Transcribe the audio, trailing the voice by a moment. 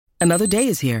Another day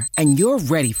is here, and you're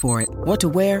ready for it. What to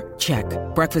wear? Check.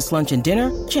 Breakfast, lunch, and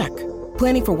dinner? Check.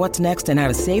 Planning for what's next and how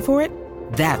to save for it?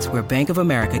 That's where Bank of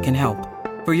America can help.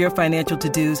 For your financial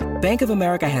to-dos, Bank of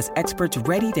America has experts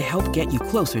ready to help get you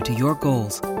closer to your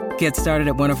goals. Get started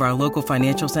at one of our local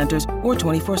financial centers or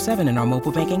 24/7 in our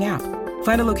mobile banking app.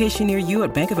 Find a location near you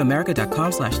at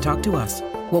bankofamerica.com/talktous.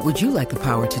 What would you like the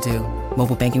power to do?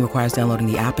 Mobile banking requires downloading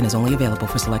the app and is only available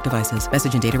for select devices.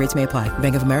 Message and data rates may apply.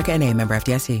 Bank of America N.A., member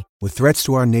FDIC. With threats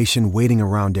to our nation waiting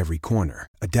around every corner,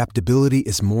 adaptability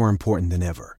is more important than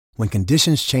ever. When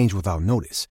conditions change without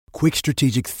notice, quick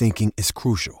strategic thinking is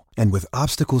crucial. And with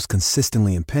obstacles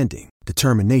consistently impending,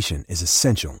 determination is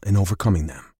essential in overcoming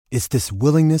them. It's this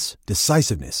willingness,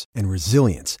 decisiveness, and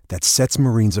resilience that sets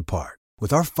Marines apart.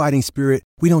 With our fighting spirit,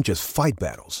 we don't just fight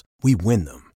battles, we win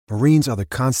them. Marines are the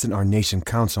constant our nation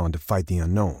counts on to fight the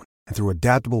unknown. And through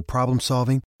adaptable problem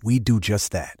solving, we do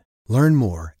just that. Learn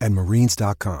more at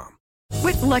marines.com.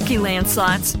 With Lucky Land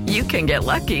Slots, you can get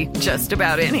lucky just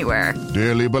about anywhere.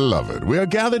 Dearly beloved, we are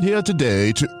gathered here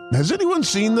today to... Has anyone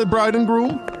seen the bride and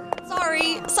groom?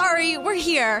 Sorry, we're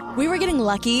here. We were getting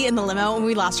lucky in the limo and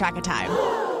we lost track of time.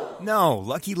 No,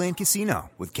 Lucky Land Casino,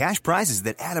 with cash prizes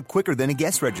that add up quicker than a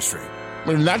guest registry.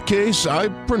 In that case, I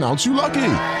pronounce you lucky.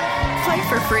 Play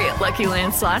for free at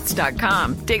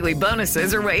LuckyLandSlots.com. Daily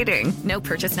bonuses are waiting. No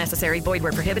purchase necessary. Void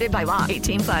where prohibited by law.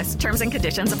 18+. Terms and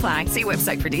conditions apply. See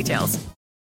website for details.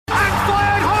 And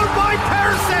fired home by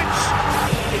Perisic.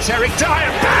 It's Eric Dyer.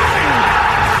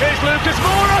 Bang! Here's Lucas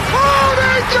Moura. Oh,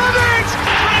 they've done it!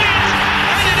 Brilliant!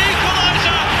 And an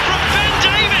equaliser from Ben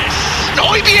Davis.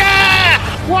 Neubier!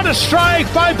 What a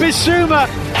strike by Bissouma.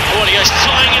 Oh, he goes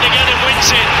flying in again and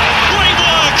wins it. Great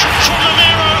work from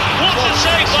Romero. What a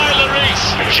save by Lloris.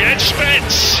 Jed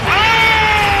Spence. Oh!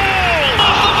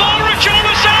 Off the ball,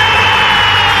 Richarlison!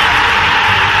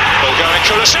 Bulgarian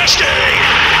Kulusevski.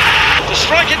 The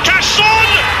strike at Casson.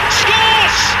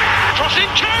 Scores!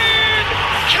 Crossing Kane.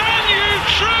 Can you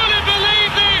truly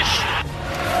believe this?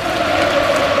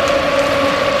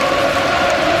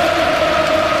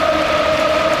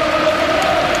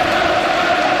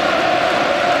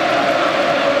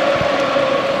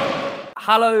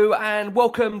 Hello and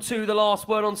welcome to The Last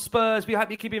Word on Spurs. We hope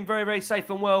you're keeping very, very safe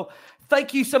and well.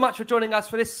 Thank you so much for joining us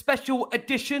for this special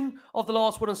edition of The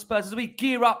Last Word on Spurs as we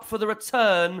gear up for the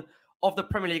return of the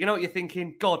Premier League. I know what you're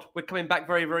thinking. God, we're coming back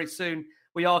very, very soon.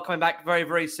 We are coming back very,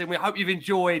 very soon. We hope you've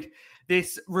enjoyed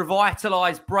this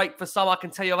revitalised break for summer. I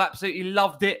can tell you I've absolutely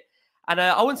loved it. And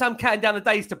I wouldn't say I'm counting down the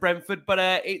days to Brentford, but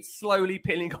it's slowly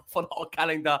peeling off on our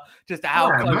calendar just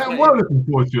how close man, we're looking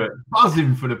forward to it.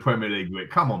 Buzzing for the Premier League, Rick.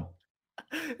 Come on.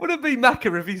 Would it be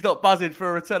Macca if he's not buzzing for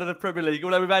a return of the Premier League?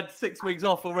 Although we've had 6 weeks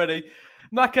off already.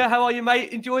 Macca, how are you, mate?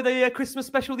 Enjoy the Christmas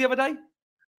special the other day?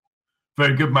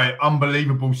 Very good, mate.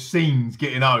 Unbelievable scenes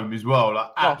getting home as well. Like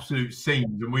absolute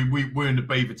scenes. And we're in the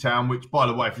Beaver Town, which, by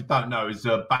the way, if you don't know, is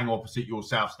bang opposite your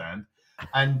South Stand.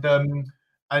 And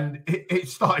it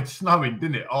started snowing,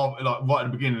 didn't it? Like right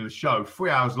at the beginning of the show. 3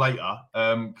 hours later,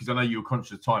 because I know you were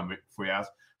conscious of time, Rick, 3 hours.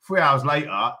 3 hours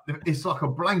later, it's like a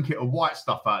blanket of white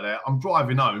stuff out there. I'm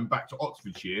driving home back to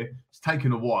Oxfordshire. It's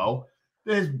taken a while.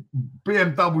 There's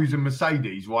BMWs and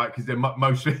Mercedes, right? Because they're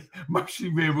mostly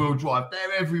rear-wheel drive.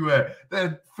 They're everywhere.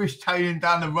 They're fishtailing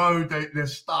down the road. They're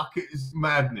stuck. It's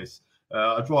madness.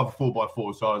 I drive a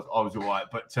 4x4, so I was all right.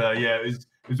 But yeah, it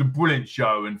was a brilliant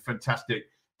show and fantastic.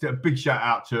 A big shout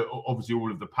out to obviously all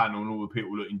of the panel and all the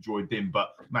people that enjoyed them.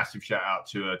 But massive shout out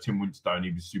to Tim Winstone.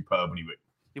 He was superb, Rick.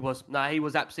 He was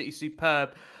absolutely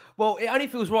superb. Well, it only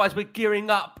feels right as we're gearing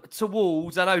up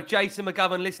towards, I know Jason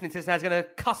McGovern listening to this now is going to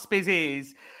cusp his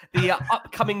ears, the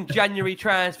upcoming January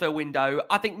transfer window.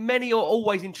 I think many are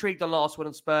always intrigued on Last Word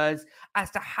on Spurs as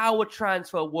to how a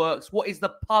transfer works. What is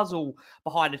the puzzle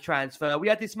behind a transfer? We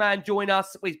had this man join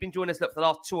us. He's been joining us for the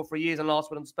last 2 or 3 years on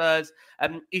Last Word on Spurs.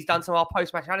 He's done some of our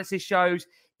post-match analysis shows.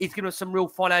 He's given us some real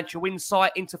financial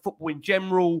insight into football in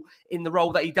general, in the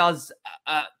role that he does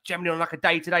generally on like a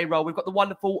day-to-day role. We've got the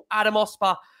wonderful Adam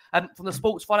Osper from the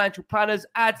Sports Financial Planners.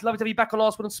 Ads, lovely to have you back on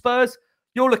Last Word on Spurs.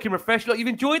 You're looking refreshed. Look, you've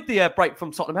enjoyed the break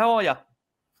from Tottenham. How are you?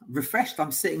 Refreshed.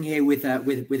 I'm sitting here with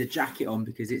a jacket on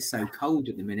because it's so cold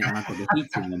at the minute and I've got the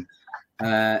heating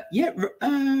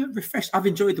on. Refreshed. I've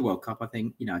enjoyed the World Cup. I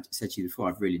think, I said to you before,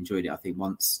 I've really enjoyed it. I think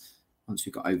once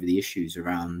we got over the issues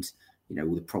around,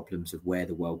 all the problems of where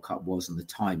the World Cup was and the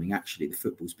timing, actually, the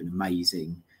football's been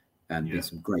amazing. Been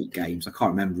some great games. I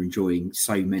can't remember enjoying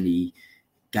so many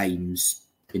games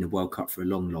in a World Cup for a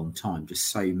long, long time. Just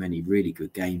so many really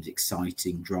good games,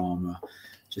 exciting drama.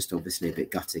 Just obviously a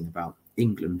bit gutting about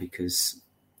England because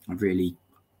I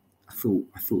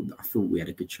thought we had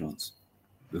a good chance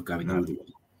of going all the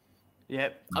way. Yeah,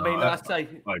 I mean, I say,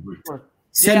 I agree.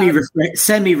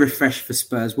 Semi-refreshed for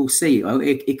Spurs. We'll see.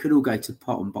 It could all go to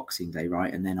pot on Boxing Day,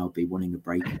 right? And then I'll be wanting a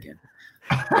break again.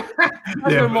 It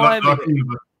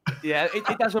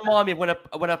does remind me of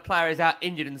when a player is out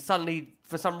injured and suddenly,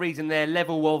 for some reason, their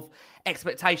level of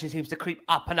expectation seems to creep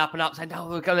up and up and up, saying, "No,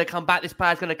 we're going to come back. This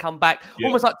player's going to come back." Yeah.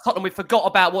 Almost like Tottenham, we forgot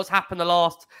about what's happened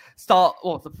the start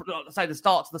of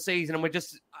the season, and we're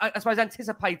just, I suppose,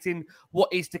 anticipating what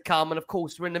is to come. And of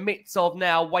course, we're in the midst of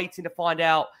now waiting to find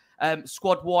out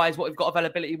squad-wise what we've got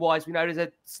availability-wise. We know there's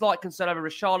a slight concern over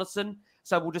Richarlison.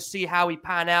 So we'll just see how we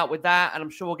pan out with that. And I'm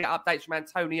sure we'll get updates from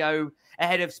Antonio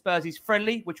ahead of Spurs'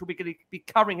 friendly, which we'll be going to be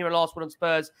covering here in Last Word on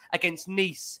Spurs against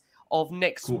Nice of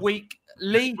next week.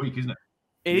 Lee? Next week, isn't it?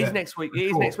 It is next week. It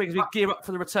is next week as we gear up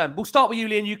for the return. We'll start with you,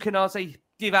 Lee, and you can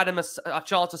give Adam a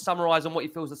chance to summarise on what he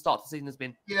feels the start of the season has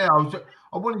been. Yeah,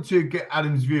 I wanted to get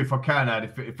Adam's view, if I can,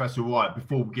 Ad, if that's all right,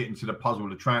 before we get into the puzzle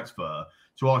of the transfer,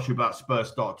 to ask you about Spurs'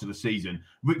 start to the season.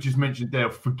 Rick just mentioned there,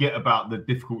 forget about the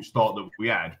difficult start that we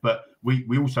had, but we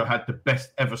also had the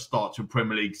best ever start to a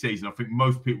Premier League season. I think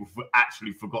most people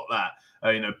actually forgot that.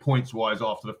 Points-wise,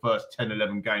 after the first 10,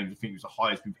 11 games, I think it was the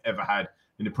highest we've ever had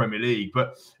in the Premier League.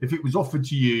 But if it was offered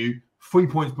to you, 3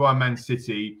 points behind Man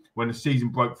City when the season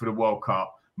broke for the World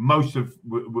Cup, most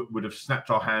would have snapped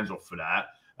our hands off for that.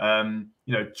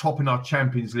 Topping our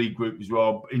Champions League group as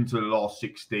well into the last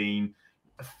 16.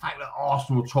 The fact that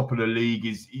Arsenal top of the league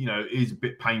is a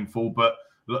bit painful, but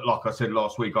like I said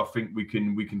last week, I think we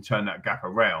can turn that gap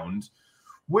around.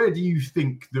 Where do you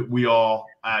think that we are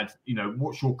at?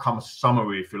 What's your kind of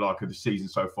summary, if you like, of the season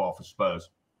so far for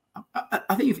Spurs?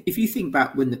 I think if you think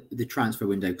back when the transfer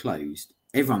window closed,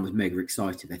 everyone was mega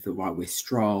excited. They thought, right, we're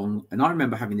strong. And I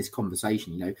remember having this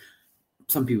conversation,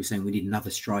 some people saying we need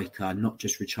another striker, not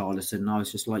just Richarlison. And I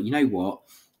was just like, you know what?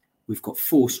 We've got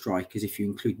 4 strikers. If you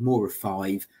include more of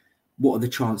 5, what are the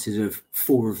chances of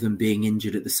 4 of them being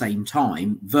injured at the same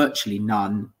time? Virtually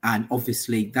none. And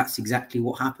obviously, that's exactly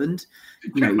what happened.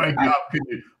 Make it up, can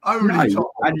you?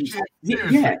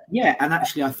 And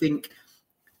actually, I think,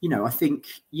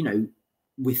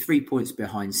 we're 3 points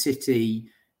behind City.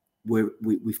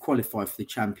 We've qualified for the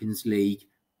Champions League.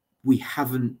 We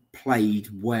haven't played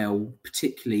well,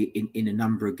 particularly in a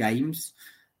number of games.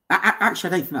 Actually,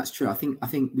 I don't think that's true. I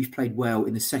think we've played well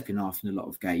in the second half in a lot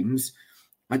of games.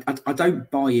 I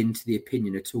don't buy into the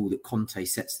opinion at all that Conte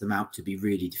sets them out to be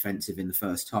really defensive in the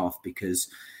first half, because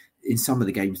in some of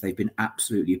the games they've been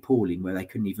absolutely appalling where they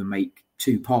couldn't even make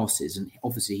 2 passes. And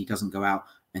obviously he doesn't go out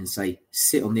and say,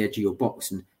 sit on the edge of your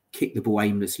box and kick the ball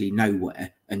aimlessly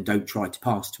nowhere and don't try to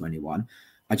pass to anyone.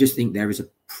 I just think there is a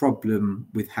problem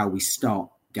with how we start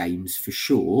games for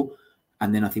sure.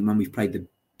 And then I think when we've played the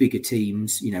bigger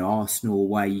teams, Arsenal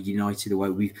away, United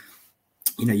away,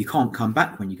 you can't come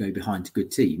back when you go behind to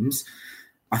good teams.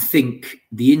 I think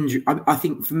the injury, I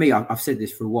think for me, I've said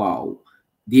this for a while,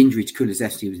 the injury to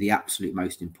Kulusevski was the absolute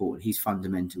most important. He's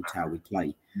fundamental to how we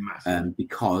play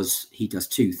because he does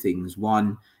 2 things.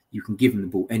 1, you can give him the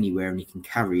ball anywhere and he can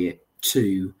carry it.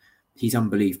 2, he's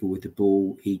unbelievable with the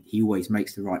ball. He always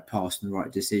makes the right pass and the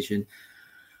right decision.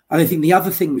 And I think the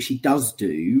other thing which he does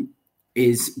do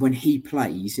is when he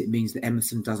plays, it means that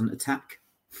Emerson doesn't attack.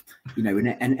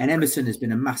 And Emerson has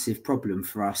been a massive problem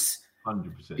for us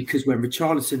 100%. Because when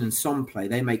Richarlison and Son play,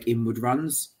 they make inward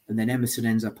runs and then Emerson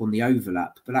ends up on the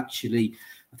overlap. But actually,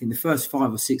 I think the first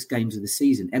 5 or 6 games of the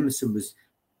season, Emerson was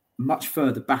much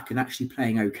further back and actually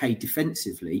playing okay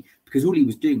defensively because all he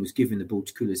was doing was giving the ball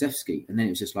to Kulusevski. And then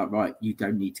it was just like, right, you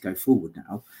don't need to go forward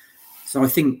now. So I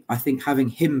think having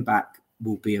him back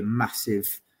will be a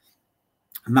massive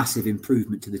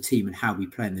improvement to the team and how we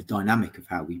play and the dynamic of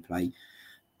how we play.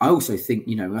 I also think,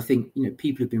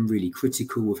 people have been really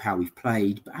critical of how we've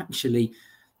played, but actually,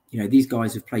 these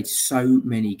guys have played so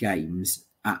many games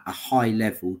at a high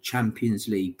level, Champions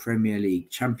League, Premier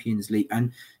League, Champions League.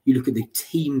 And you look at the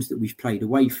teams that we've played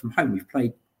away from home. We've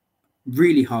played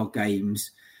really hard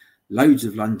games, loads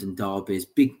of London derbies,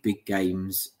 big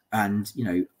games. And,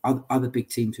 other big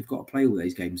teams have got to play all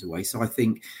those games away. So I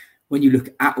think when you look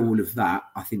at all of that,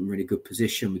 I think we're in a good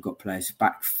position. We've got players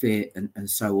back fit and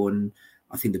so on.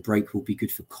 I think the break will be good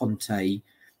for Conte,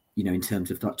 in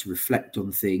terms of to reflect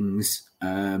on things.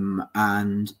 And,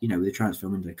 with the transfer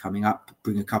window coming up,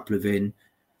 bring a couple of in,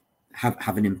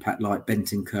 have an impact like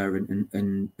Bentancur and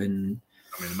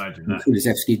imagine that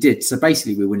Kulusevski did. So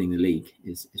basically, we're winning the league.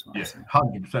 Is what I'm saying.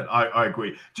 100%. I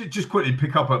agree. Just quickly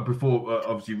pick up before,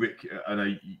 obviously, Rick. I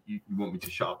know you want me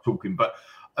to shut up talking, but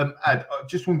Ad, I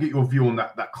just want to get your view on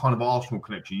that kind of Arsenal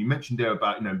connection. You mentioned there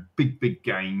about big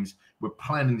games. We're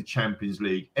playing in the Champions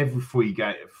League every 3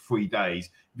 days.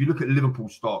 If you look at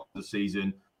Liverpool's start of the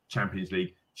season, Champions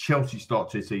League. Chelsea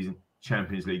start to the season,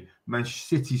 Champions League.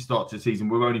 Manchester City start to the season,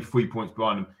 we're only 3 points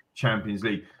behind them, Champions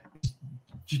League.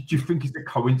 Do you think it's a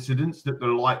coincidence that the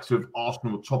likes of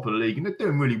Arsenal are top of the league, and they're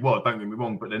doing really well, don't get me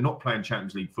wrong, but they're not playing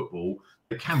Champions League football?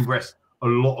 They can rest a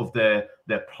lot of their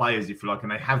players, if you like,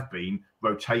 and they have been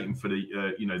rotating for the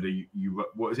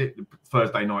what is it, the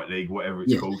Thursday night league, whatever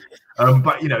it's called,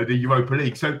 but the Europa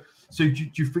League. So do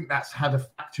you think that's had a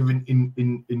factor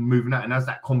in moving that? And as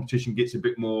that competition gets a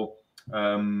bit more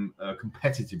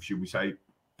competitive, should we say,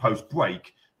 post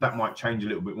break, that might change a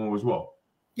little bit more as well.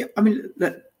 Yeah, I mean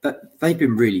that they've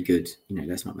been really good.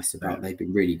 Let's not mess about. They've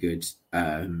been really good.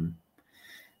 That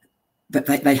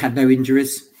they had no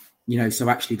injuries. So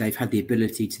actually they've had the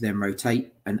ability to then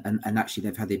rotate and actually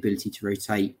they've had the ability to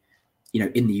rotate,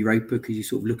 in the Europa, because you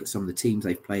sort of look at some of the teams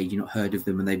they've played, you've not heard of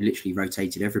them, and they've literally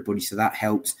rotated everybody. So that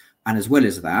helps. And as well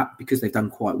as that, because they've done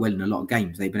quite well in a lot of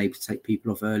games, they've been able to take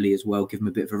people off early as well, give them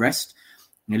a bit of a rest.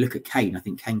 Look at Kane. I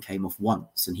think Kane came off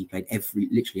once and he played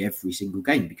literally every single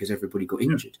game because everybody got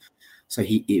injured. So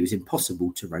it was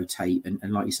impossible to rotate. And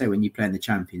like you say, when you play in the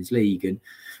Champions League, and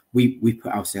we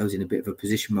put ourselves in a bit of a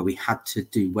position where we had to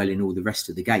do well in all the rest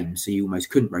of the games. So you almost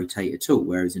couldn't rotate at all.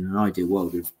 Whereas in an ideal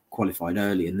world, we've qualified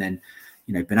early and then,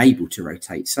 been able to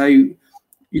rotate. So,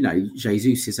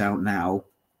 Jesus is out now,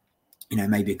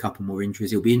 maybe a couple more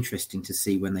injuries. It'll be interesting to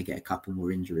see when they get a couple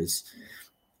more injuries.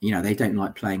 They don't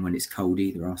like playing when it's cold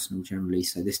either, Arsenal generally.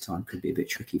 So this time could be a bit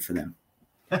tricky for them.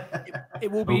 It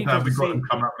will be interesting. We've got them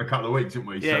coming up in a couple of weeks, haven't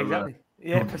we? Yeah, exactly.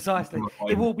 Precisely.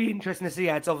 It will be interesting to see,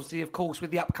 Ads, obviously, of course,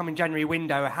 with the upcoming January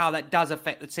window, how that does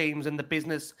affect the teams and the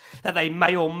business that they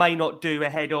may or may not do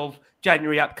ahead of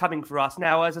January upcoming for us.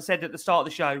 Now, as I said at the start of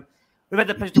the show, we've had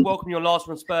the pleasure to welcome you on Last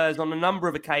One Spurs on a number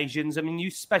of occasions. I mean,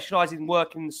 you specialise in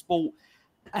working in the sport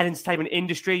and entertainment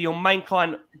industry. Your main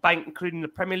client bank, including the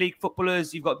Premier League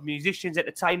footballers, you've got musicians,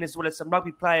 entertainers, as well as some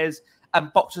rugby players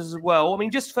and boxers as well. I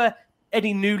mean, just for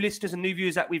any new listeners and new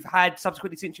viewers that we've had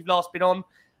subsequently since you've last been on,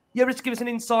 you able to give us an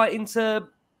insight into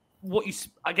what you,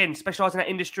 again, specialise in that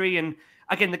industry, and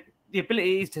again, the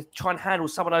ability is to try and handle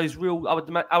some of those real, I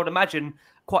would imagine,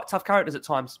 quite tough characters at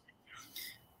times.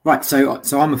 Right. So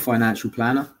I'm a financial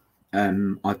planner.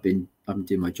 I've been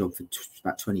doing my job for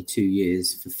about 22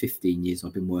 years. For 15 years,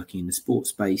 I've been working in the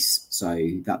sports space. So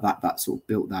that sort of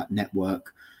built that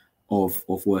network of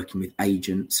working with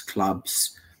agents,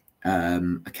 clubs,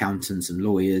 accountants and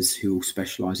lawyers who all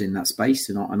specialise in that space.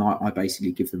 And I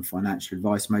basically give them financial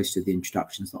advice. Most of the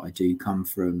introductions that I do come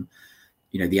from,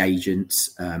 the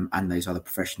agents and those other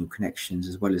professional connections.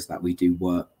 As well as that, we do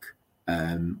work,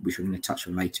 which I'm going to touch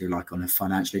on later, like on a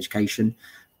financial education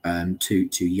to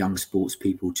young sports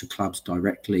people, to clubs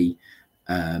directly,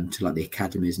 to like the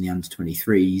academies and the under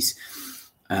 23s.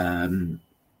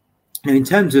 In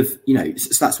terms of,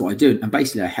 so that's what I do. And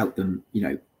basically I help them,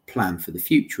 plan for the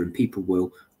future. And people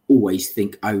will always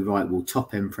think, oh, right, well,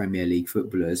 top end Premier League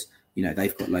footballers,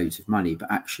 they've got loads of money. But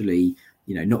actually,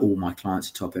 not all my clients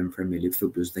are top end Premier League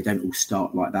footballers. They don't all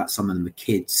start like that. Some of them are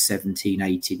kids, 17,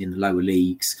 18 in the lower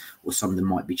leagues, or some of them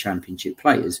might be championship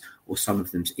players, or some of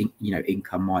them's,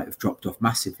 income might have dropped off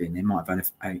massively and they might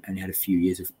have only had a few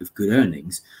years of good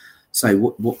earnings. So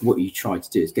what you try to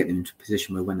do is get them into a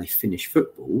position where when they finish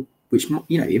football, which,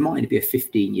 it might only be a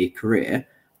 15-year career,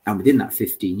 and within that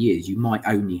 15 years, you might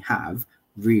only have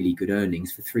really good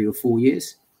earnings for 3 or 4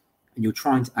 years. And you're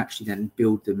trying to actually then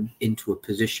build them into a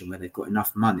position where they've got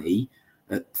enough money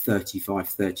at 35,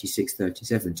 36,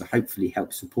 37 to hopefully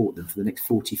help support them for the next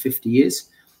 40, 50 years.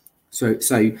 So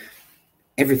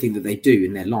everything that they do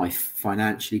in their life,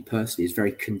 financially, personally, is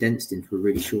very condensed into a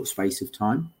really short space of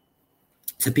time.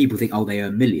 So people think, oh, they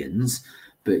earn millions.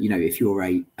 But, if you're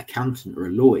a accountant or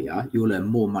a lawyer, you'll earn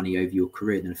more money over your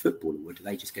career than a footballer would.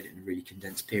 They just get it in a really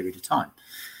condensed period of time.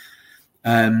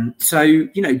 So,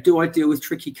 do I deal with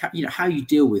tricky, how you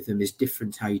deal with them is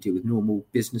different to how you deal with normal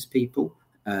business people.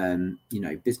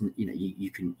 Business,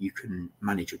 you can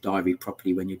manage your diary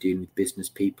properly when you're dealing with business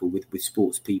people. With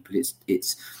sports people,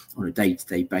 it's on a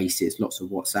day-to-day basis, lots of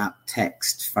WhatsApp,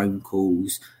 text, phone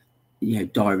calls.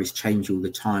 Diaries change all the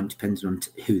time, depending on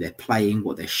who they're playing,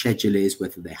 what their schedule is,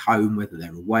 whether they're home, whether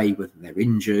they're away, whether they're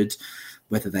injured,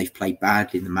 whether they've played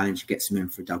badly and the manager gets them in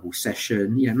for a double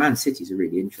session. Man City is a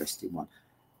really interesting one.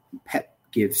 Pep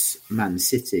gives Man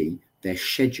City their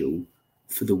schedule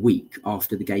for the week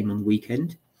after the game on the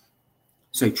weekend.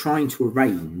 So trying to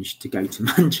arrange to go to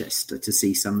Manchester to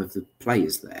see some of the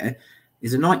players there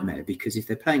is a nightmare, because if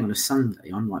they're playing on a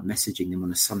Sunday, I'm like messaging them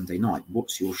on a Sunday night,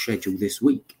 what's your schedule this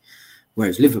week?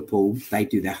 Whereas Liverpool, they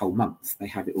do their whole month. They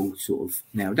have it all sort of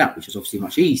nailed out, which is obviously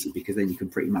much easier because then you can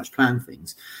pretty much plan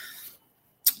things.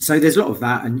 So there's a lot of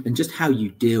that, and just how you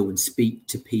deal and speak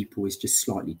to people is just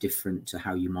slightly different to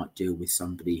how you might deal with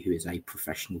somebody who is a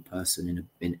professional person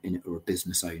or a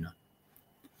business owner.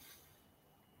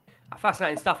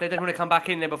 Fascinating stuff. They don't want to come back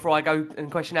in there before I go and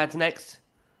question ads next.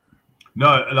 No,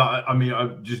 I mean, I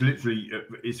just literally,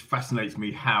 it fascinates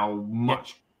me how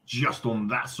much just on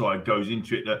that side goes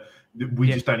into it that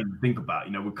we just don't even think about.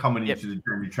 You know, we're coming into the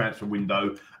January transfer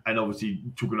window, and obviously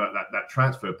talking about that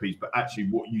transfer piece, but actually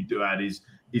what you do add is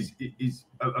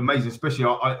amazing. Especially,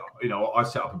 I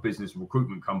set up a business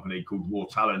recruitment company called Raw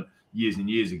Talent years and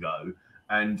years ago,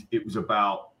 and it was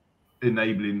about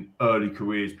enabling early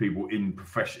careers people in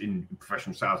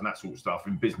professional sales and that sort of stuff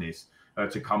in business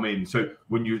to come in. So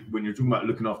when you're talking about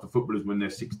looking after footballers when they're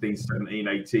 16, 17,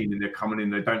 18, and they're coming in,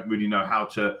 they don't really know how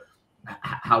to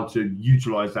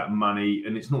utilize that money.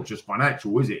 And it's not just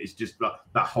financial, is it? It's just like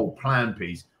that whole plan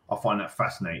piece. I find that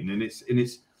fascinating. And it's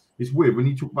weird when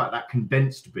you talk about that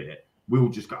condensed bit. We'll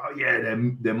just go, oh yeah,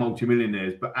 they're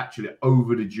multimillionaires, but actually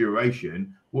over the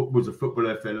duration, what was a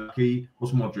footballer if they're lucky?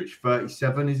 What's Modric,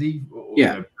 37? Is he?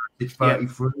 It's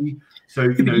 33. So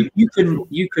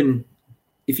you can.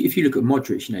 If you look at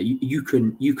Modric,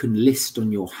 you can list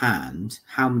on your hand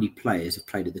how many players have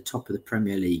played at the top of the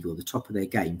Premier League or the top of their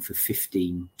game for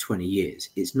 15, 20 years.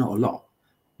 It's not a lot.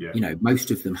 Yeah.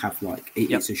 Most of them have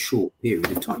it's a short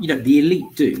period of time. The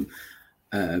elite do,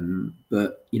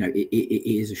 but it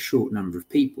is a short number of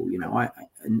people.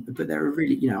 But there are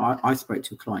really, I spoke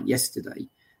to a client yesterday,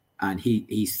 and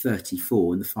he's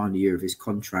 34 in the final year of his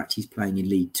contract. He's playing in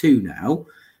League Two now.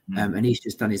 And he's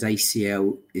just done his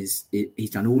ACL. He's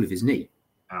done all of his knee,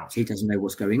 so he doesn't know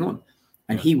what's going on.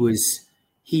 And he was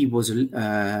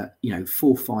 4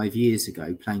 or 5 years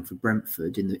ago playing for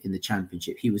Brentford in the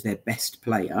Championship. He was their best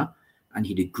player, and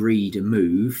he'd agreed a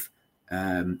move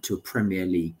to a Premier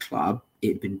League club. It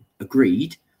had been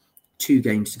agreed. 2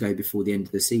 games to go before the end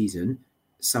of the season,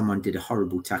 someone did a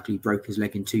horrible tackle. He broke his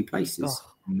leg in 2 places.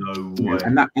 Oh, no way!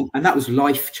 And that was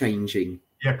life changing.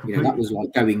 Yeah, that was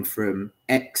like going from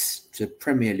X to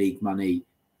Premier League money,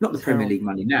 not the Premier League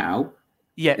money now.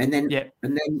 Yeah. And then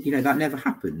that never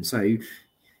happened. So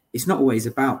it's not always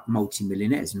about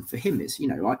multimillionaires. And for him, it's,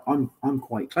 I'm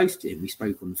quite close to him. We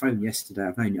spoke on the phone yesterday.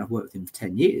 I've worked with him for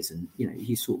 10 years, and,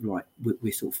 he's sort of like,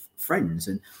 we're sort of friends,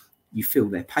 and you feel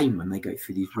their pain when they go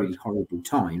through these really horrible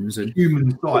times. And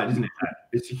human side, isn't it?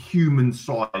 It's a human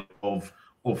side of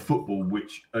football,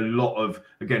 which a lot of,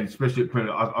 again, especially at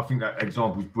Premier, I think that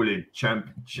example is brilliant.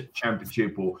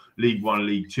 Championship or League One,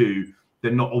 League Two,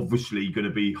 they're not obviously going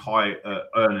to be high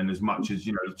earning as much as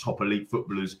the top elite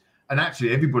footballers. And actually,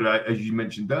 everybody, as you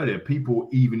mentioned earlier, people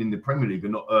even in the Premier League are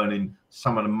not earning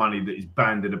some of the money that is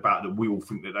banded about that we all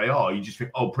think that they are. You just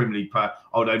think, oh, Premier League player,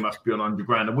 oh, they must be on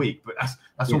 $100,000 a week, but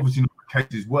that's obviously not the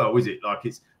case as well, is it? Like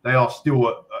they are still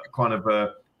a kind of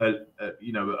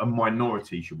a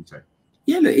minority, should we say?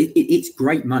 Yeah, look, it's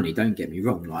great money. Don't get me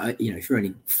wrong. Like, if you're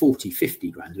earning 40, 50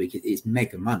 grand a week, it's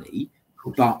mega money.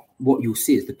 But what you'll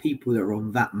see is the people that are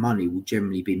on that money will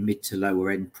generally be mid to lower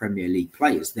end Premier League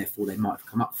players. Therefore, they might have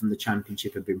come up from the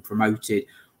Championship and been promoted,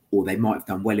 or they might have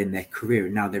done well in their career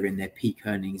and now they're in their peak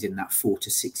earnings in that 4 to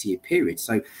 6 year period.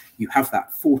 So you have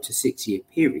that 4 to 6 year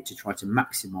period to try to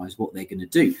maximise what they're going to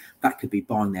do. That could be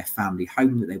buying their family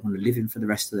home that they want to live in for the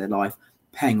rest of their life,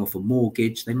 paying off a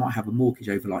mortgage. They might have a mortgage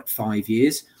over like 5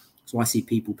 years. So I see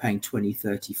people paying 20,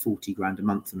 30, 40 grand a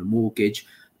month on a mortgage.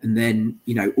 And then,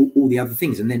 all the other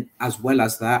things. And then as well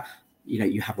as that,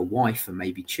 you have a wife and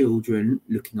maybe children,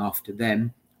 looking after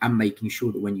them and making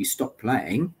sure that when you stop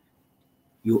playing,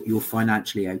 you're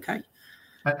financially okay.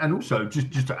 And also,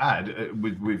 just to add,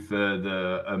 with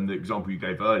the example you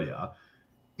gave earlier,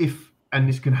 and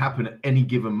this can happen at any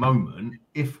given moment,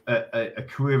 if a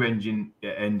career-ending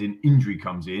injury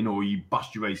comes in, or you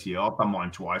bust your ACL, I've done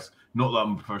mine twice. Not that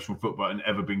I'm a professional footballer and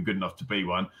ever been good enough to be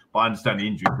one, but I understand the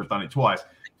injury because I've done it twice.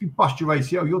 If you bust your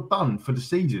ACL, you're done for the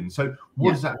season. So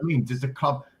what does that mean? Does the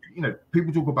club,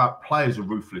 people talk about players are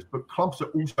ruthless, but clubs are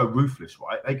also ruthless,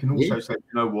 right? They can also say,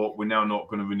 you know what, we're now not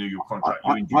going to renew your contract.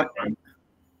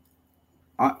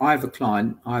 I have a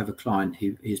client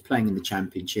who is playing in the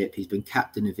Championship. He's been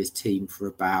captain of his team for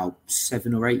about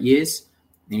 7 or 8 years,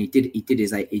 and he did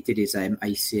his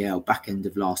ACL back end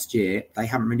of last year. They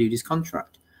haven't renewed his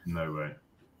contract. No way.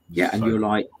 Yeah, and you're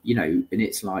like, and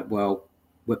it's like, well,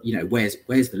 where's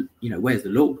the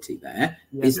loyalty there?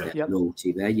 Is there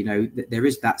loyalty there? There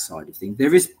is that side of things.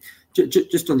 There is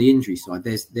just on the injury side.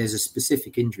 There's a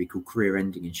specific injury called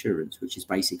career-ending insurance, which is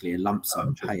basically a lump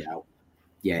sum payout.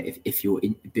 Yeah, if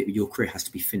your career has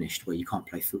to be finished where you can't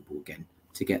play football again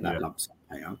to get that lump sum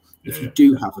payout. If you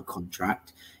do have a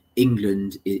contract,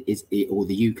 England or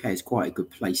the UK is quite a good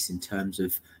place in terms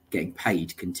of getting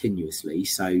paid continuously.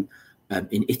 So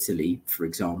in Italy, for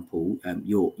example,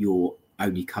 you're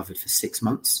only covered for 6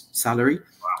 months' salary.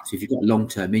 Wow. So if you've got a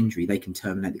long-term injury, they can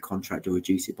terminate the contract or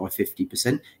reduce it by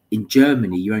 50%. In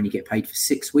Germany, you only get paid for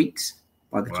 6 weeks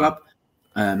by the club.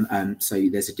 So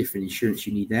there's a different insurance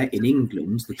you need there. In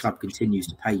England, the club continues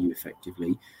to pay you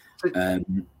effectively.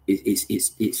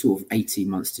 It's sort of 18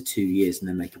 months to 2 years, and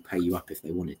then they can pay you up if they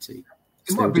wanted to.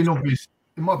 It might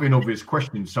be an obvious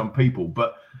question to some people,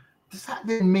 but does that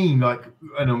then mean, like,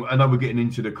 I know we're getting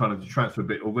into the kind of the transfer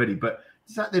bit already, but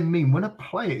does that then mean when a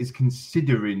player is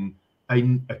considering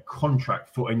a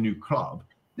contract for a new club,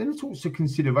 then all sorts of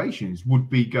considerations would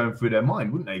be going through their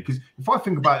mind, wouldn't they? Because if I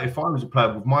think about it, if I was a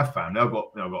player with my family, I've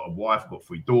got a wife, I've got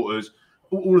 3 daughters,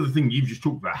 all of the things you've just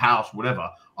talked about, house, whatever,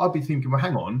 I'd be thinking, well,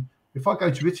 hang on, if I go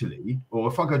to Italy or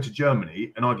if I go to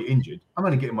Germany and I get injured, I'm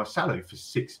only getting my salary for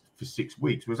 6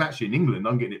 weeks. Whereas actually in England,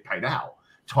 I'm getting it paid out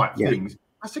type things.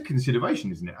 That's a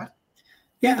consideration, isn't it?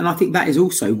 Yeah, and I think that is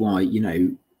also why,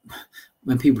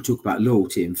 when people talk about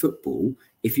loyalty in football,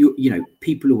 if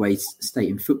people always state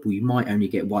in football, you might only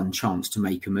get one chance to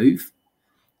make a move.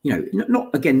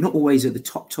 Not always at the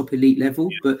top elite level,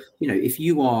 but if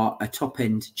you are a top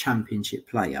end championship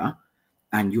player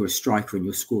and you're a striker and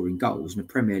you're scoring goals and a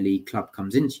Premier League club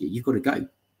comes into you, you've got to go.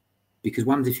 Because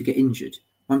what happens if you get injured?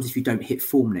 What happens if you don't hit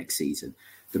form next season?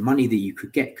 The money that you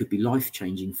could get could be life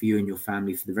changing for you and your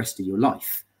family for the rest of your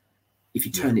life. If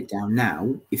you turn it down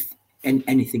now,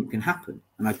 anything can happen.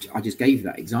 And I just gave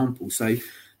that example. So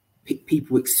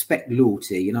people expect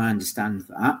loyalty, and I understand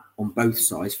that on both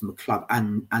sides, from a club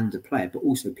and a player, but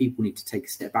also people need to take a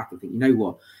step back and think, you know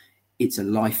what, it's a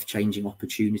life-changing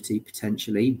opportunity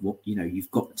potentially.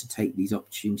 You've got to take these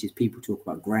opportunities. People talk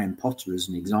about Graham Potter as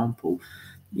an example,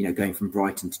 going from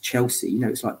Brighton to Chelsea.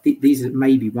 It's like these are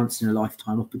maybe once in a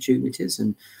lifetime opportunities,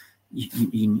 and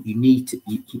you need to,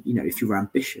 if you're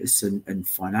ambitious and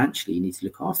financially, you need to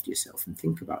look after yourself and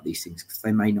think about these things because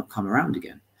they may not come around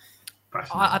again.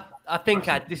 I think,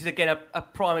 Ad, this is again a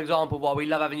prime example of why we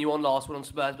love having you on Last Word on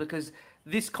Spurs, because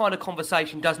this kind of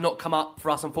conversation does not come up for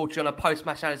us, unfortunately, on a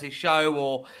post-match analysis show.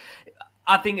 Or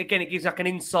I think, again, it gives like an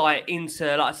insight into,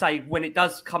 like I say, when it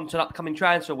does come to an upcoming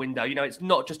transfer window, it's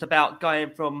not just about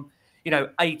going from,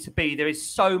 A to B. There is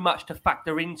so much to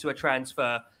factor into a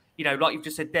transfer. Like you've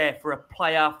just said there, for a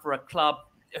player, for a club,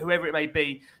 whoever it may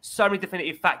be, so many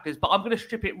definitive factors. But I'm going to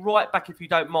strip it right back, if you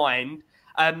don't mind.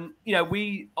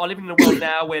 We are living in a world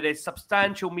now where there's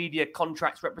substantial media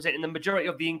contracts representing the majority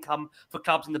of the income for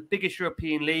clubs in the biggest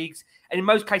European leagues. And in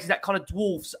most cases, that kind of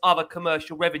dwarfs other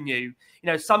commercial revenue.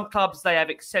 Some clubs, they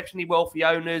have exceptionally wealthy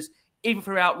owners, even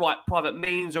through outright private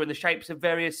means or in the shapes of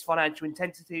various financial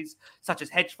entities, such as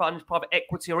hedge funds, private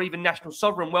equity, or even national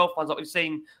sovereign wealth funds like we've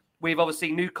seen. We've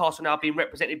obviously Newcastle now being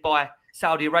represented by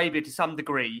Saudi Arabia to some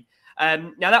degree.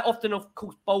 Now, that often, of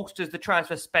course, bolsters the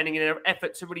transfer spending in an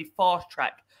effort to really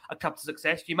fast-track a club to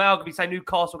success. You may arguably say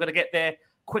Newcastle are going to get there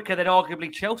quicker than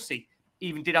arguably Chelsea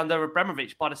even did under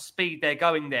Abramovich by the speed they're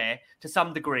going there to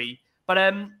some degree. But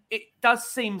it does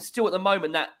seem still at the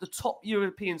moment that the top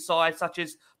European sides, such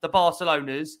as the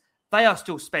Barcelonas, they are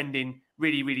still spending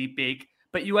really, really big.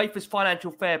 But UEFA's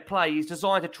financial fair play is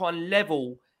designed to try and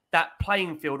level that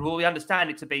playing field, where we understand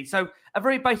it to be. So a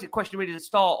very basic question really to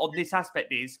start on this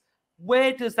aspect is,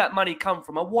 where does that money come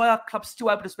from, and why are clubs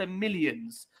still able to spend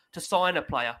millions to sign a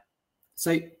player?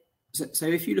 So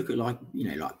if you look at like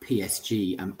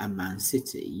PSG and Man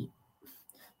City,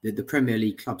 the Premier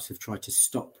League clubs have tried to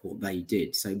stop what they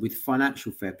did. So with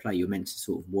financial fair play, you're meant to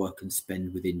sort of work and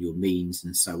spend within your means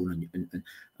and so on. And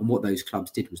what those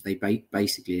clubs did was they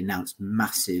basically announced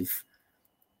massive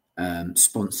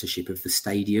sponsorship of the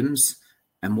stadiums.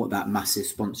 And what that massive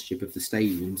sponsorship of the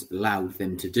stadiums allowed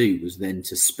them to do was then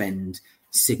to spend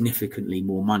significantly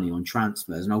more money on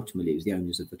transfers. And ultimately, it was the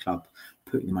owners of the club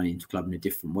putting the money into the club in a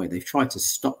different way. They've tried to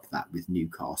stop that with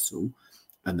Newcastle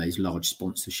and those large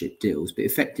sponsorship deals. But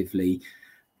effectively,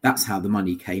 that's how the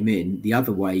money came in. The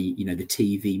other way, the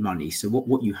TV money. So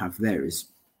what you have there is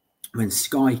when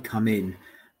Sky come in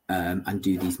and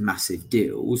do these massive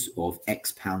deals of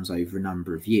X pounds over a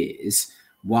number of years,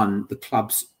 the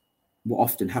clubs, what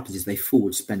often happens is they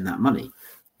forward spend that money.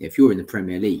 If you're in the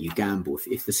Premier League, you gamble.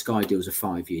 If the Sky deal's a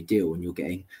 5-year deal and you're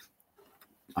getting,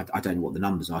 I don't know what the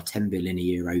numbers are, 10 billion a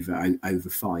year over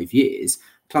 5 years,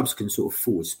 clubs can sort of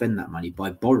forward spend that money by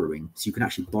borrowing. So you can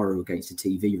actually borrow against the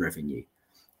TV revenue.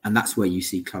 And that's where you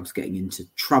see clubs getting into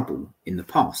trouble in the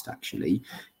past, actually,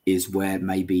 is where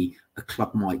maybe a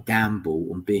club might gamble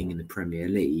on being in the Premier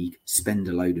League, spend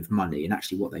a load of money, and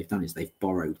actually what they've done is they've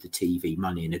borrowed the TV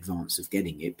money in advance of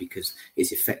getting it because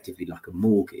it's effectively like a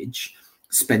mortgage,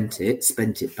 spent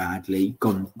it badly,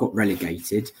 got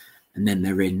relegated, and then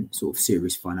they're in sort of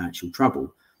serious financial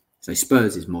trouble. So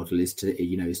Spurs' model is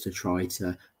to try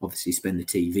to obviously spend the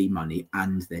TV money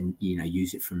and then,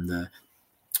 use it from the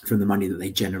money that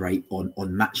they generate on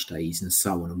match days and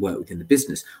so on, and work within the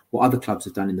business. What other clubs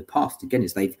have done in the past, again,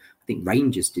 is I think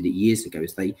Rangers did it years ago,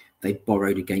 is they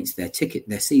borrowed against their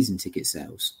season ticket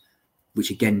sales, which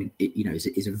again,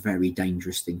 is a very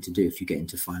dangerous thing to do if you get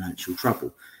into financial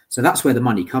trouble. So that's where the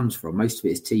money comes from. Most of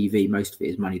it is TV, most of it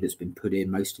is money that's been put in,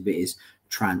 most of it is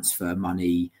transfer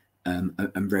money,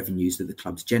 and revenues that the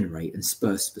clubs generate. And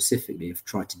Spurs specifically have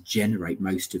tried to generate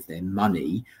most of their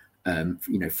money,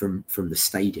 from the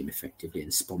stadium effectively,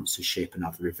 and sponsorship and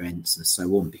other events and so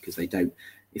on, because they don't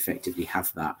effectively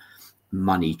have that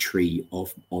money tree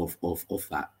of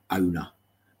that owner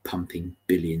pumping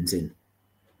billions in.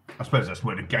 I suppose that's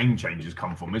where the game changers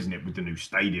come from, isn't it? With the new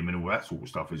stadium and all that sort of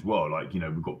stuff as well. Like,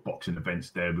 we've got boxing events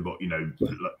there. We've got,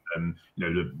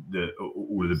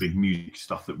 all of the big music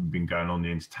stuff that we've been going on, the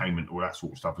entertainment, all that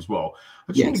sort of stuff as well.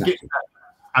 I just want to get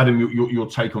Adam, your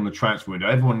take on the transfer window.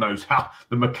 Everyone knows how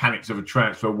the mechanics of a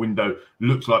transfer window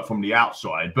looks like from the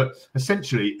outside, but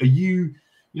essentially, are you?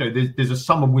 There's a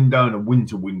summer window and a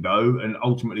winter window, and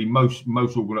ultimately most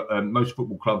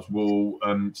football clubs will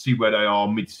see where they are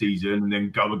mid-season and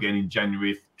then go again in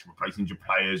January to replace injured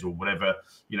players or whatever.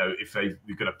 If they're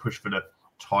going to push for the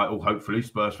title, hopefully,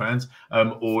 Spurs fans,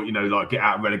 or get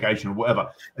out of relegation or whatever.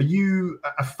 Are you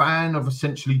a fan of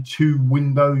essentially two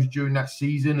windows during that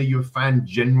season? Are you a fan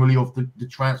generally of the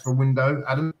transfer window,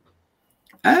 Adam?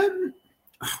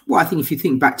 Well, I think if you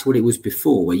think back to what it was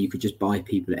before, where you could just buy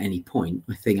people at any point,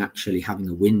 I think actually having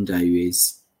a window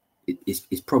is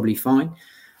probably fine.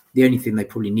 The only thing they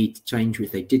probably need to change,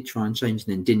 which they did try and change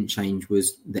and then didn't change,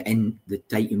 was the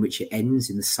date in which it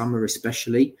ends in the summer,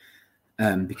 especially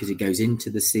because it goes into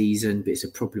the season. But it's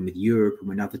a problem with Europe and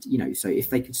when other, So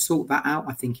if they could sort that out,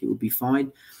 I think it would be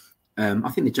fine. I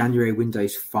think the January window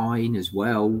is fine as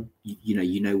well.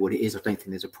 You know what it is. I don't think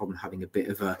there's a problem having a bit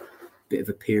of a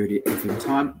period of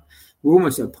time. We're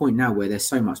almost at a point now where there's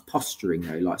so much posturing,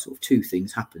 though. Like, sort of two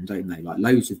things happen, don't they? Like,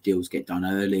 loads of deals get done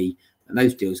early, and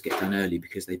those deals get done early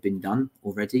because they've been done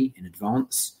already in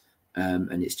advance,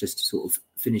 and it's just sort of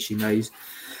finishing those.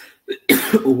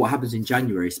 Or what happens in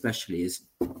January, especially, is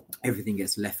everything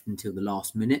gets left until the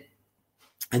last minute,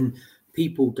 and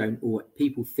people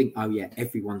think, oh yeah,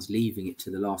 everyone's leaving it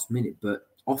to the last minute, but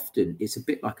often it's a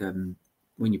bit like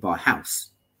when you buy a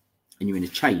house and you're in a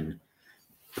chain.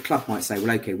 The club might say,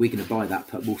 well, okay, we're going to buy that,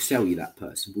 we'll sell you that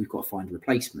person. We've got to find a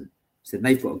replacement. So then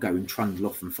they've got to go and trundle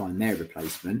off and find their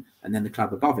replacement. And then the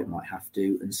club above it might have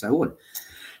to, and so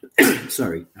on.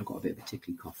 Sorry, I've got a bit of a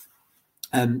tickly cough.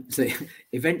 So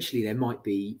eventually there might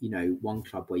be, one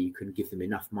club where you can give them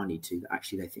enough money to that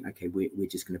actually they think, okay, we're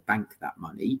just going to bank that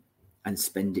money and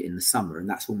spend it in the summer. And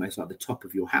that's almost like the top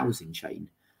of your housing chain.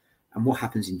 And what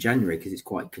happens in January, because it's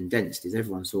quite condensed, is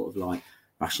everyone sort of like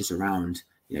rushes around,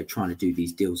 trying to do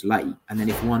these deals late. And then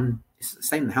it's the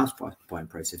same in the house buying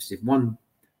process. If one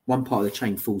part of the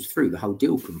chain falls through, the whole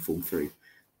deal can fall through.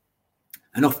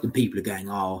 And often people are going,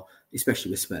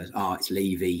 especially with Spurs, it's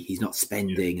Levy, he's not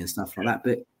spending and stuff like that.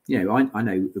 But, I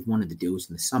know of one of the deals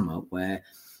in the summer where,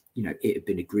 it had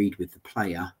been agreed with the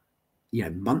player,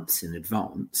 months in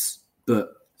advance,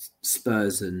 but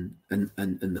Spurs and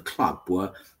the club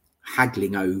were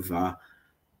haggling over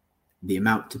the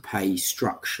amount to pay,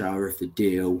 structure of the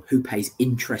deal, who pays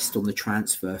interest on the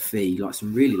transfer fee, like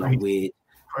some really weird,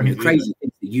 crazy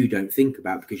things that you don't think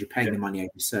about because you're paying the money over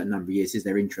a certain number of years. Is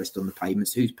there interest on the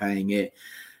payments? Who's paying it?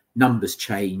 Numbers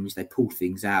change. They pull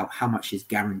things out. How much is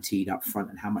guaranteed up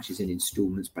front and how much is in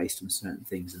instalments based on certain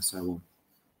things and so on.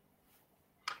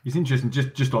 It's interesting,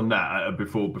 just on that,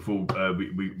 before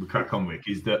we crack on, Rick,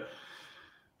 is that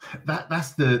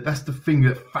that's the thing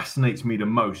that fascinates me the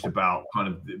most about kind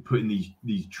of putting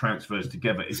these transfers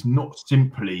together. It's not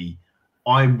simply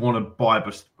I want to buy,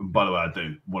 by the way, I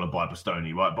do want to buy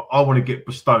Bastoni, right? But I want to get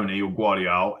Bastoni or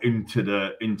Guardiola into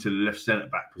the left centre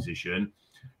back position.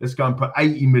 Let's go and put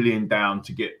 80 million down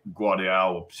to get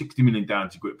Guardiola, or 60 million down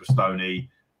to get Bastoni,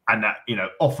 and that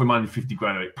offer him only 50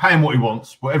 grand, pay him what he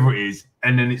wants, whatever it is,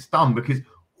 and then it's done. Because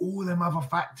all them other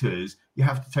factors you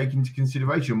have to take into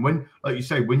consideration when, like you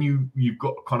say, when you've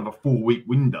got kind of a 4-week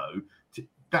window,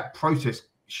 that process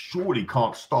surely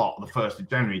can't start the 1st of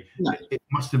January. No. It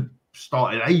must have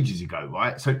started ages ago,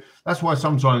 right? So that's why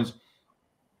sometimes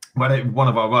well, one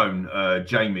of our own,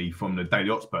 Jamie from the Daily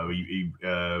Hotspur,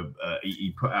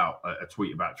 he put out a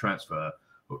tweet about transfer.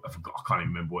 I can't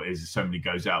even remember what it is. So many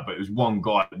goes out, but it was one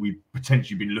guy that we've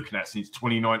potentially been looking at since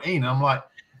 2019. And I'm like,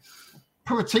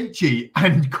 Paratici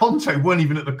and Conte weren't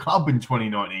even at the club in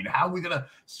 2019. How are we going to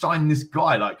sign this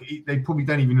guy? Like, they probably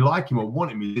don't even like him or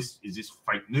want him. Is this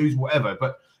fake news? Whatever.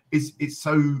 But it's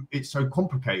so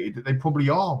complicated that they probably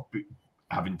are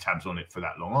having tabs on it for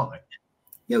that long, aren't they?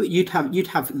 Yeah, you'd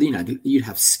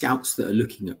have scouts that are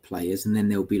looking at players, and then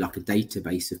there'll be like a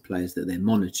database of players that they're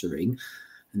monitoring,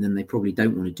 and then they probably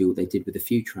don't want to do what they did with a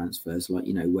few transfers, like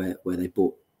where they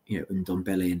bought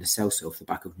Ndombele and Lo Celso off the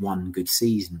back of one good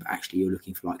season, but actually you're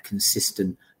looking for like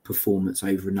consistent performance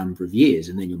over a number of years,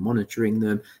 and then you're monitoring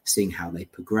them, seeing how they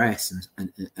progress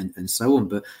and so on.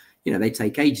 But they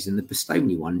take ages. And the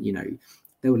Bastoni one,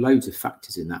 there were loads of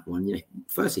factors in that one.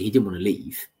 Firstly, he didn't want to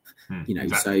leave.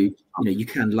 Exactly. So you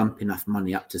can lump enough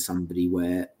money up to somebody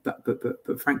where,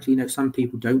 but frankly, some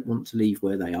people don't want to leave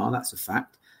where they are. That's a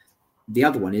fact. The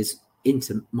other one is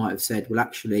Inter might have said, well,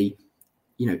 actually,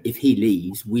 if he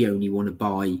leaves, we only want to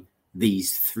buy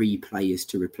these 3 players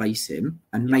to replace him,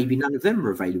 and maybe none of them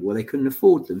are available. They couldn't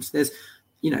afford them. So there's,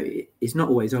 it's not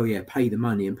always, pay the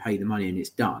money and it's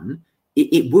done.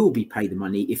 It will be pay the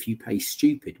money if you pay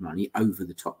stupid money over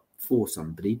the top for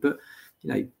somebody, but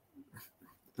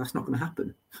that's not going to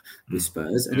happen with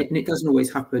Spurs, and it doesn't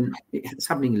always happen. It's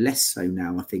happening less so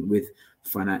now, I think, with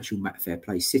financial fair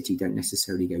play. City don't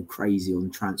necessarily go crazy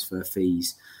on transfer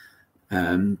fees.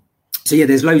 So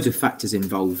there's loads of factors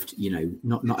involved.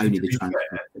 Not only the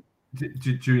transfer.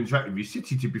 To interact with you,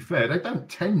 City, to be fair, they don't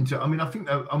tend to. I mean, I think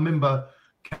I remember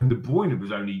Kevin De Bruyne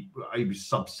was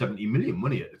sub 70 million,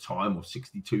 wasn't he, at the time, or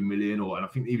 62 million, and I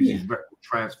think he was his record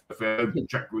transfer fee.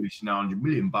 Jack Grealish now 100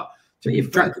 million, but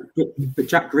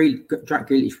Jack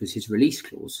Grealish was his release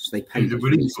clause, so they paid the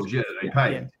release clause. Yeah, they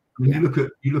paid. Yeah. I mean,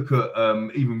 you look at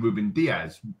even Ruben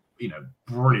Diaz,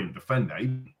 brilliant defender,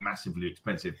 massively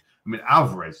expensive. I mean,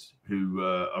 Alvarez, who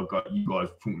I've got you guys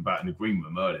talking about in the green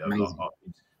room earlier,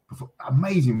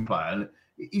 amazing player. And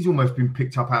he's almost been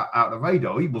picked up out of the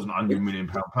radar. He wasn't a £100 million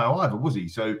player either, was he?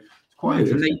 So it's quite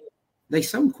interesting. They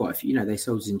sold quite a few. They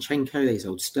sold Zinchenko, they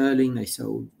sold Sterling, they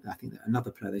sold, I think, another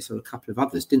player. They sold a couple of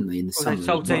others, didn't they? In the summer, they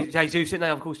sold Jesus, didn't they?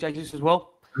 Of course, Jesus as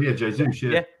well. Oh, yeah, Jesus.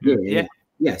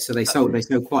 Yeah. So they sold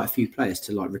quite a few players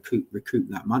to like recoup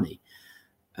that money.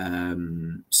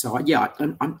 I'm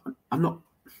not.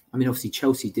 I mean, obviously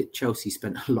Chelsea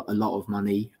spent a lot of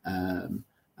money. I'm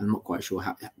not quite sure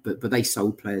how, but they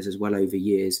sold players as well over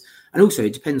years. And also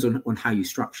it depends on how you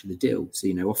structure the deal. So,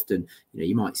 often,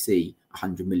 you might see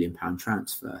 £100 million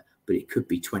transfer, but it could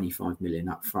be 25 million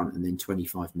up front and then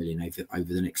 25 million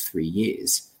over the next 3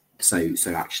 years.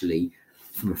 So actually,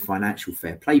 from a financial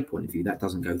fair play point of view, that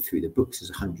doesn't go through the books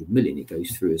as 100 million. It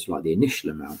goes through as like the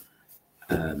initial amount.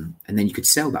 And then you could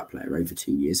sell that player over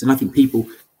 2 years. And I think people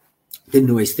didn't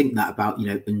always think that about,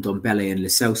 Ndombele and Lo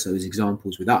Celso as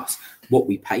examples with us. What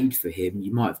we paid for him,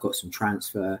 you might have got some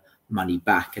transfer money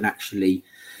back. And actually,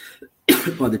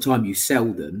 by the time you sell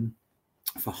them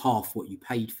for half what you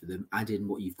paid for them, add in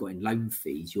what you've got in loan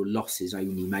fees, your loss is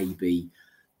only maybe,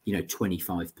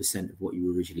 25% of what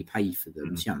you originally paid for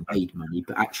them. So you haven't paid money,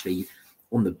 but actually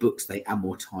on the books, they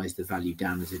amortize the value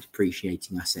down as a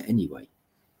depreciating asset anyway.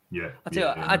 Yeah. I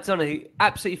tell you, Adesanya,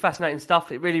 absolutely fascinating stuff.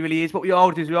 It really, really is. What we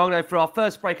are do is we are going to go for our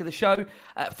first break of the show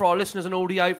for our listeners on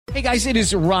audio. Hey guys, it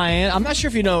is Ryan. I'm not sure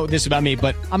if you know this about me,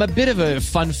 but I'm a bit of a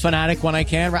fun fanatic when I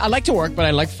can. I like to work, but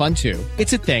I like fun too.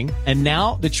 It's a thing. And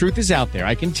now the truth is out there.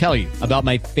 I can tell you about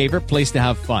my favorite place to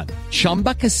have fun.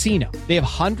 Chumba Casino. They have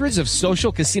hundreds of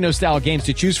social casino style games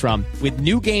to choose from with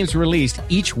new games released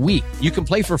each week. You can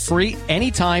play for free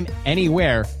anytime,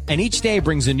 anywhere. And each day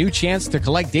brings a new chance to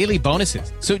collect daily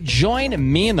bonuses. So join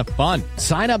me in the fun.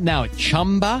 Sign up now at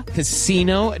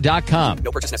ChumbaCasino.com.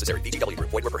 No purchase necessary. VGW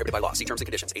Group. Void where prohibited by law. See terms and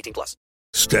conditions. 18+.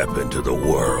 Step into the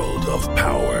world of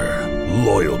power,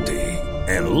 loyalty,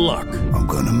 and luck. I'm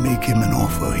going to make him an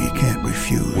offer he can't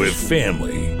refuse. With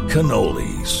family,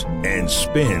 cannolis, and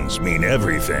spins mean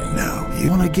everything. Now, you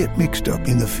want to get mixed up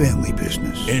in the family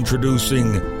business.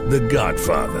 Introducing The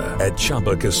Godfather at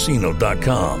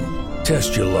ChumbaCasino.com.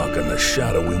 Test your luck in the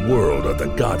shadowy world of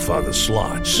The Godfather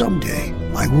slot. Someday,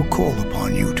 I will call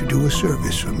upon you to do a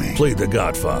service for me. Play The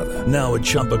Godfather, now at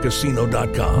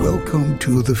ChumbaCasino.com. Welcome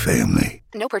to the family.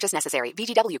 No purchase necessary.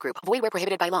 VGW Group. Void where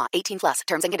prohibited by law. 18+.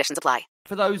 Terms and conditions apply.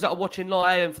 For those that are watching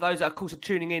live and for those that are, of course,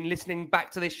 tuning in, listening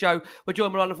back to this show, we're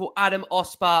joined by wonderful Adam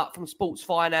Osper from Sports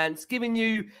Finance, giving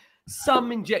you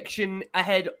some injection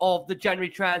ahead of the January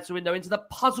transfer window into the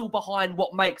puzzle behind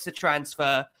what makes a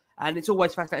transfer. And it's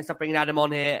always fascinating stuff bringing Adam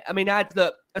on here. I mean,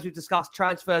 look, as we've discussed,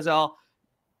 transfers are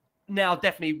now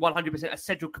definitely 100% a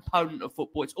central component of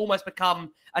football. It's almost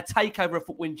become a takeover of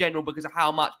football in general because of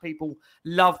how much people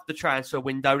love the transfer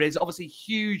window. There's obviously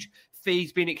huge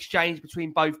fees being exchanged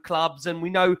between both clubs, and we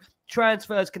know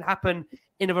transfers can happen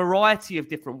in a variety of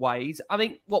different ways. I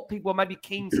think what people are maybe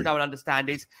keen to know and understand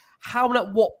is how and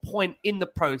at what point in the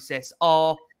process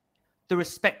are the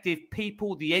respective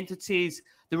people, the entities,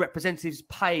 the representatives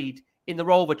paid in the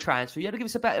role of a transfer. You able to give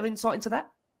us a bit of insight into that?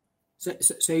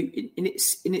 So in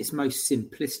its most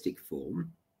simplistic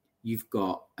form, you've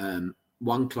got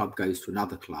one club goes to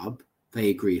another club, they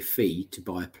agree a fee to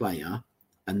buy a player,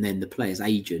 and then the player's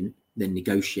agent then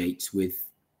negotiates with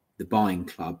the buying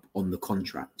club on the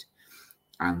contract,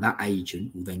 and that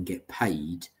agent will then get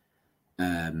paid.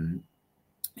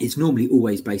 It's normally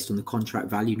always based on the contract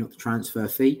value, not the transfer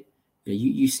fee.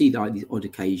 You see that these odd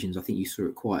occasions. I think you saw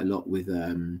it quite a lot with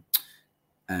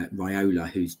Raiola,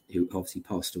 who obviously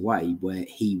passed away, where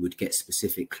he would get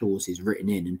specific clauses written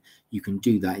in, and you can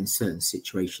do that in certain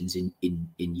situations in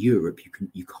Europe.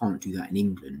 You can't do that in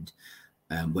England,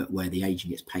 where the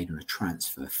agent gets paid on a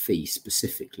transfer fee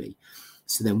specifically.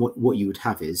 So then what you would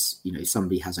have is,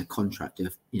 somebody has a contract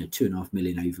of 2.5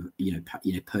 million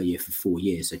over per year for 4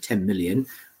 years, so 10 million,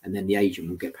 and then the agent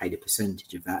will get paid a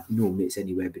percentage of that. Normally it's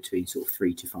anywhere between sort of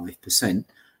 3 to 5%.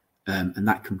 And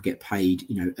that can get paid,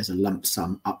 as a lump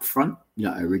sum up front,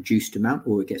 a reduced amount,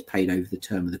 or it gets paid over the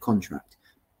term of the contract.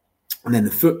 And then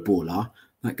the footballer,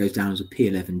 that goes down as a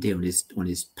P11D on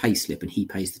his pay slip, and he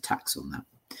pays the tax on that.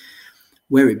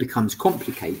 Where it becomes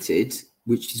complicated,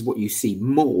 which is what you see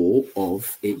more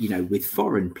of, with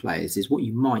foreign players, is what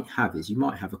you might have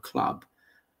a club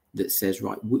that says,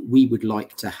 right, we would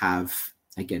like to have,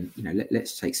 again,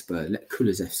 let's take Spurs,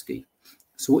 Kulusevski.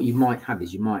 So what you might have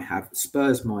is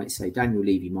Spurs might say, Daniel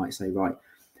Levy might say, right,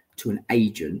 to an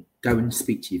agent, go and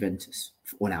speak to Juventus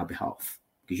on our behalf,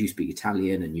 because you speak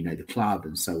Italian and you know the club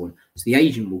and so on. So the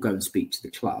agent will go and speak to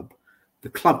the club. The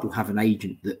club will have an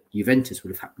agent that Juventus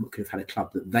could have had a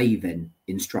club that they then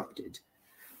instructed.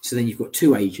 So then you've got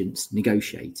two agents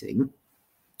negotiating.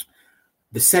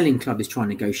 The selling club is trying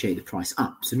to negotiate the price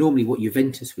up. So normally what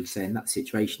Juventus would say in that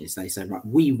situation is they say, right,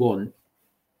 we want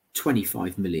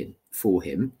 25 million for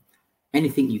him.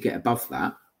 Anything you get above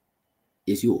that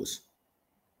is yours.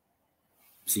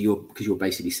 So because you're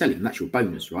basically selling, and that's your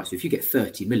bonus, right? So if you get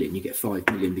 30 million, you get 5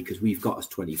 million because we've got us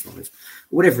 25,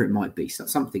 whatever it might be, so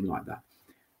something like that.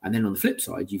 And then on the flip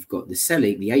side, you've got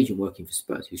the agent working for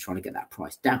Spurs who's trying to get that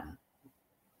price down,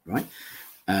 right?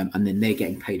 And then they're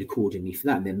getting paid accordingly for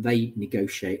that. And then they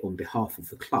negotiate on behalf of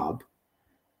the club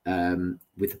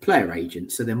with the player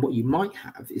agent. So then what you might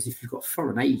have is, if you've got a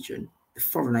foreign agent, the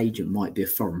foreign agent might be a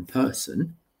foreign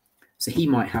person. So he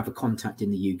might have a contact in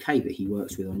the UK that he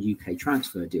works with on UK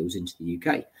transfer deals into the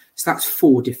UK. So that's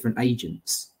 4 different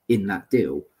agents in that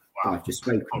deal that I've just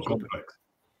spoken about.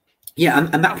 Yeah,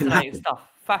 and that can happen. Stuff.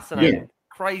 Fascinating. Yeah.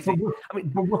 Crazy.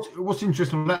 But what's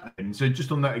interesting on that then? So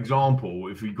just on that example,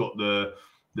 if we got the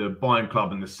buying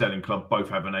club and the selling club both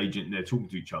have an agent and they're talking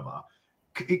to each other,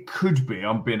 it could be,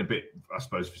 I'm being a bit, I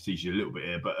suppose, facetious a little bit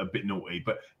here, but a bit naughty,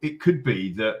 but it could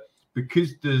be that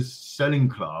because the selling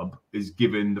club is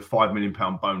given the £5 million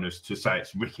bonus to say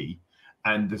it's Ricky,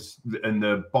 and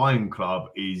the buying club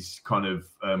is kind of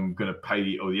going to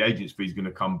pay, or the agent's fee is going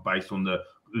to come based on the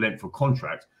length of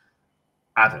contract.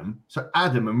 Adam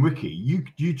and Ricky,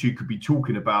 you two could be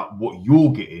talking about what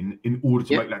you're getting in order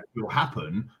to make that deal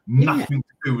happen. Nothing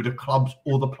to do with the clubs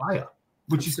or the player,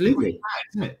 which is really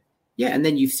bad, isn't it? Yeah, and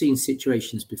then you've seen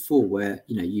situations before where,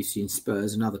 you've seen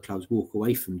Spurs and other clubs walk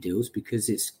away from deals because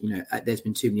it's, there's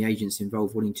been too many agents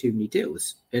involved wanting too many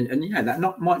deals. And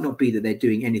that might not be that they're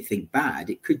doing anything bad.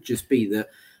 It could just be that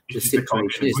the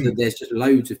situation is that there's just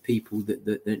loads of people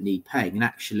that need paying. And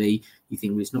actually, you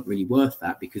think, well, it's not really worth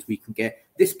that because we can get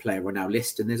this player on our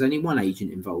list and there's only one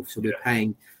agent involved. So we're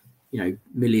paying,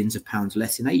 millions of pounds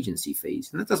less in agency fees.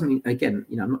 And that doesn't mean, again,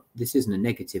 this isn't a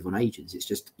negative on agents. It's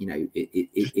just,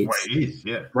 it's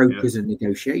brokers and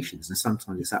negotiations. And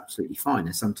sometimes it's absolutely fine.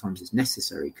 And sometimes it's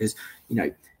necessary because,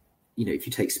 if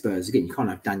you take Spurs, again, you can't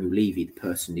have Daniel Levy, the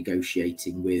person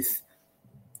negotiating with,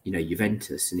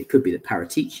 Juventus. And it could be that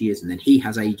Paratici is, and then he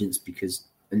has agents because,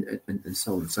 and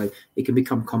so on. So it can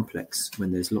become complex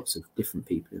when there's lots of different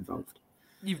people involved.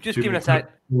 You've just given us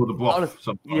that.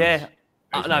 No,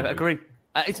 I agree.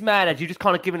 It's mad, Ed. You've just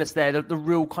kind of given us there the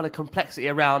real kind of complexity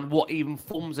around what even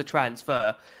forms a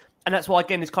transfer. And that's why,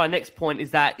 again, this kind of next point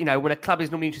is that, when a club is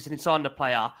normally interested in signing a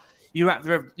player, you have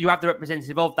the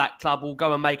representative of that club will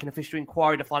go and make an official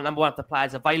inquiry to find number one of the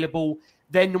players available.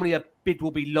 Then normally a bid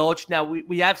will be lodged. Now,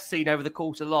 we have seen over the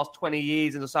course of the last 20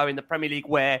 years or so in the Premier League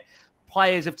where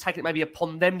players have taken it maybe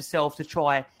upon themselves to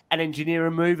try and engineer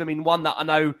a move. I mean, one that I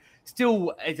know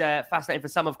still is fascinating for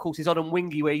some, of course, is Odin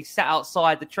Wingy, where he sat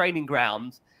outside the training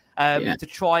ground to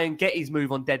try and get his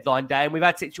move on deadline day. And we've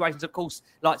had situations, of course,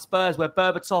 like Spurs, where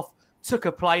Berbatov took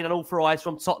a plane unauthorised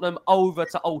from Tottenham over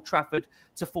to Old Trafford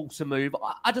to force a move.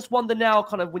 I just wonder now,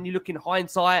 kind of when you look in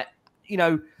hindsight, you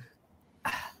know,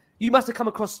 you must have come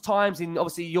across times in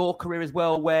obviously your career as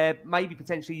well where maybe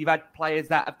potentially you've had players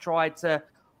that have tried to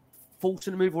force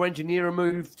a move or engineer a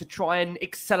move to try and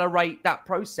accelerate that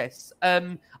process.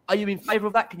 Are you in favour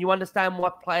of that? Can you understand why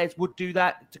players would do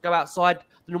that to go outside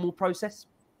the normal process?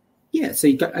 Yeah,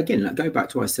 so go back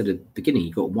to what I said at the beginning.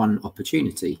 You got one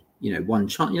opportunity, you know, one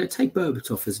chance. You know, take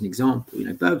Berbatov as an example. You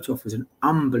know, Berbatov was an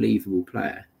unbelievable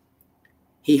player.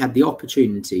 He had the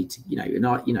opportunity to,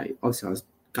 obviously I was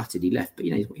gutted he left, but,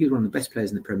 you know, he was one of the best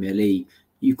players in the Premier League.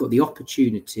 You've got the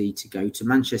opportunity to go to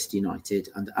Manchester United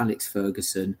under Alex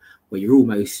Ferguson, where you're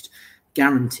almost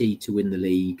guaranteed to win the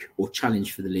league or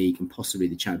challenge for the league and possibly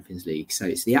the Champions League. So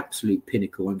it's the absolute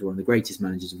pinnacle under one of the greatest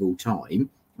managers of all time.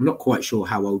 I'm not quite sure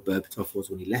how old Berbatov was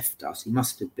when he left us. He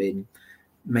must have been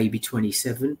maybe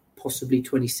 27, possibly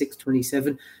 26,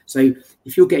 27. So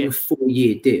if you're getting a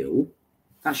 4-year deal,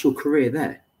 that's your career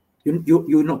there.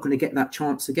 You're not going to get that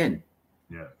chance again.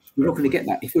 Yeah, you're not going to get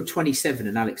that. If you're 27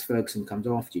 and Alex Ferguson comes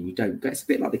after you and you don't, but it's a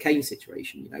bit like the Kane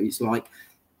situation. You know, it's like,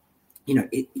 you know,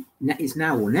 it's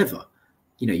now or never.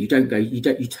 You know, you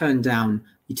turn down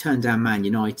Man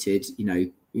United, you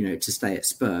know, to stay at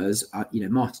Spurs. You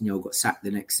know, Martignol got sacked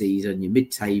the next season. You're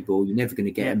mid-table. You're never going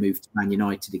to get a move to Man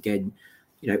United again.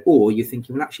 You know, or you're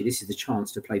thinking, well, actually, this is the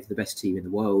chance to play for the best team in the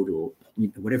world, or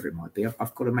whatever it might be.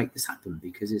 I've got to make this happen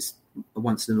because it's a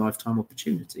once-in-a-lifetime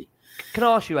opportunity. Can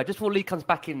I ask you, just before Lee comes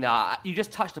back in there, you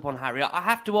just touched upon Harry. I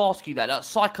have to ask you that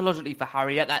psychologically for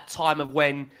Harry at that time of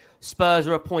when Spurs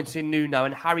are appointing Nuno,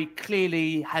 and Harry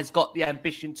clearly has got the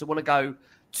ambition to want to go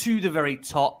to the very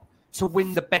top, to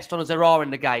win the best honours there are in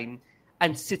the game,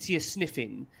 and City is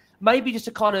sniffing. Maybe just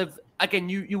to kind of, again,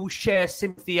 you will share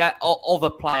sympathy of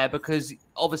a player because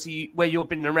obviously where you've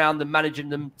been around them, managing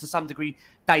them to some degree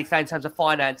day-to-day in terms of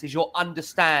finances, you'll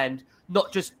understand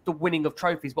not just the winning of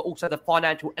trophies, but also the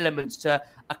financial elements to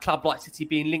a club like City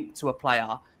being linked to a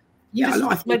player.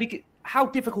 Yeah, maybe how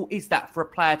difficult is that for a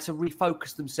player to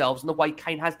refocus themselves in the way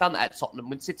Kane has done that at Tottenham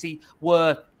when City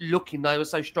were looking, they were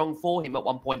so strong for him at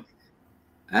one point?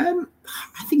 I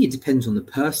think it depends on the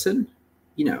person.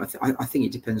 You know, I think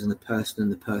it depends on the person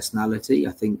and the personality.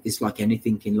 I think it's like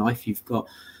anything in life. You've got,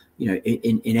 you know,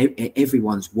 in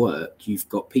everyone's work, you've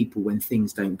got people when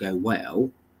things don't go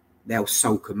well, they'll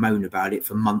sulk and moan about it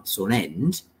for months on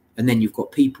end. And then you've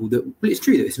got people that, well, it's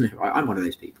true that isn't it? I'm one of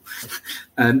those people.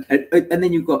 And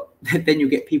then you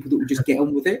get people that will just get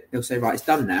on with it. They'll say, right, it's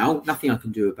done now. Nothing I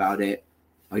can do about it.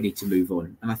 I need to move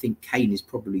on. And I think Kane is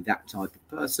probably that type of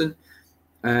person.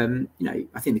 You know,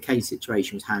 I think the Kane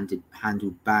situation was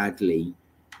handled badly,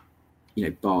 you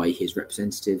know, by his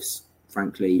representatives.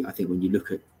 Frankly, I think when you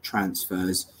look at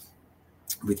transfers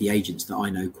with the agents that I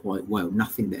know quite well,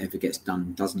 nothing that ever gets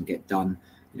done doesn't get done,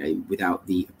 you know, without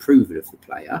the approval of the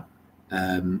player.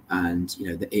 And you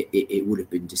know, it would have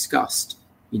been discussed.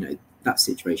 You know, that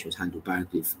situation was handled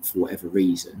badly for whatever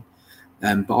reason.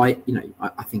 But I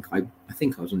think I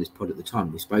was on this pod at the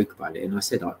time we spoke about it, and I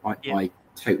said I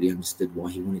totally understood why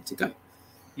he wanted to go.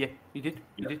 Yeah, you did.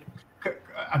 You did.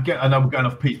 Again, I know we're going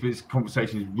off piece, but this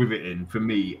conversation is riveting for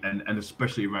me, and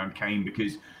especially around Kane,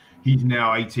 because he's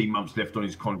now 18 months left on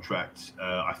his contract.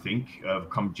 I think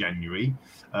come January.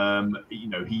 You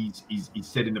know, he's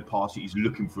said in the past that he's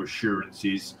looking for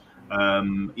assurances.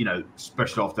 You know,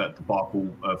 especially after that debacle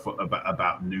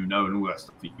about Nuno and all that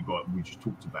stuff that we just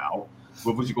talked about.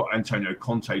 We've obviously got Antonio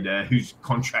Conte there, whose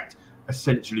contract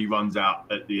essentially runs out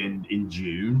at the end in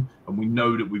June, and we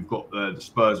know that we've got the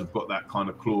Spurs have got that kind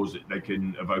of clause that they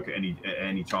can evoke at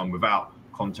any time without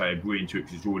Conte agreeing to it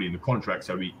because it's already in the contract,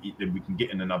 so we can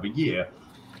get in another year.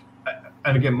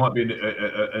 And again, might be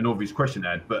an obvious question,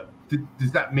 Ad, but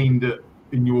does that mean that,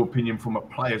 in your opinion, from a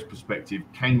player's perspective,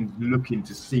 Kane's looking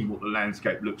to see what the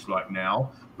landscape looks like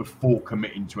now before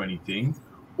committing to anything?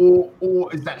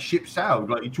 Or is that ship sailed?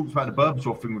 Like you talked about the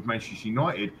Berbatov thing with Manchester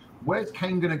United. Where's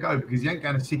Kane going to go? Because he ain't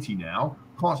going to City now.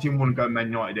 Can't see him want to go Man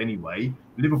United anyway.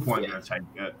 Liverpool ain't going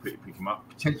to pick him up.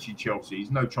 Potentially Chelsea. He's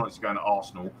no chance of going to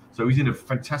Arsenal. So he's in a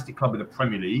fantastic club in the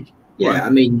Premier League. Yeah, right? I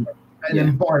mean... And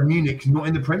then Bayern Munich's not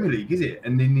in the Premier League, is it?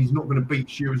 And then he's not going to beat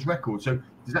Shearer's record. So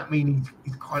does that mean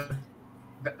he's kind of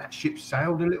that ship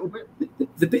sailed a little bit?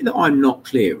 The bit that I'm not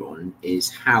clear on is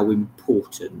how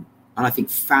important, and I think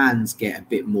fans get a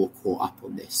bit more caught up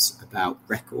on this, about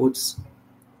records.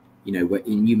 You know,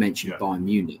 when you mentioned Bayern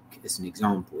Munich as an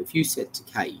example, if you said to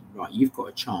Kane, right, you've got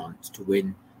a chance to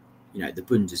win, you know, the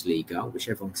Bundesliga, which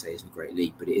everyone says isn't a great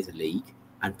league, but it is a league,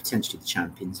 and potentially the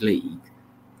Champions League,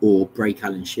 or break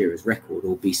Alan Shearer's record,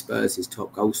 or be Spurs'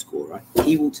 top goal scorer,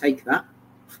 he will take that.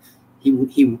 He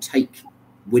will take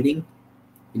winning.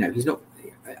 You know, he's not.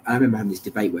 I remember having this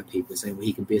debate where people were saying, well,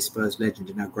 he can be a Spurs legend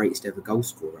and our greatest ever goal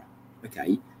scorer.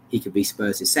 Okay, he could be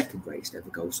Spurs' second greatest ever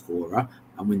goal scorer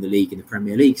and win the league in the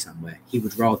Premier League somewhere. He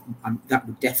would rather, that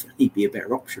would definitely be a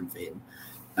better option for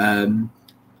him.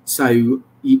 So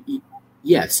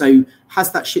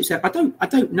has that ship sailed? I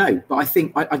don't know, but I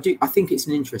think it's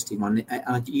an interesting one.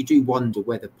 You do wonder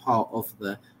whether part of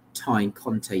the tying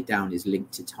Conte down is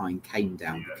linked to tying Kane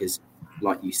down, because,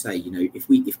 like you say, you know,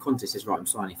 if Conte says, right, I'm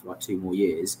signing for like 2 more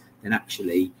years, then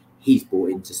actually he's bought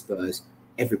into Spurs.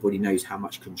 Everybody knows how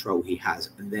much control he has,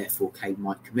 and therefore Kane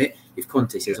might commit. If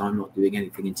Conte says, I'm not doing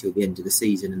anything until the end of the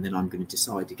season and then I'm going to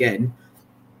decide again,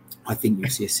 I think you'll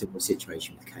see a similar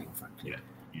situation with Kane, frankly.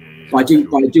 But I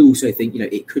do also think, you know,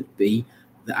 it could be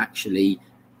that actually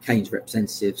Kane's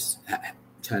representatives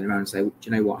turn around and say, well, do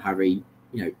you know what, Harry,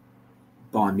 you know,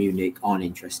 Bayern Munich aren't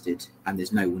interested and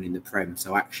there's no one in the Prem,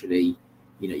 so actually,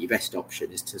 you know, your best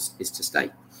option is to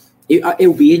stay.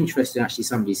 It'll be interesting. Actually,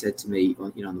 somebody said to me,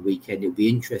 on the weekend, it'll be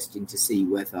interesting to see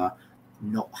whether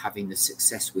not having the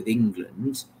success with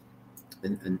England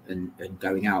and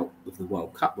going out of the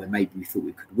World Cup, where maybe we thought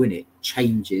we could win it,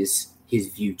 changes his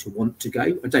view to want to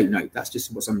go. I don't know. That's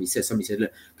just what somebody said. Somebody said,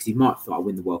 look, because he might have thought, I'll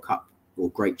win the World Cup, or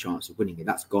great chance of winning it.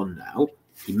 That's gone now.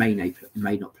 He may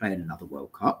not play in another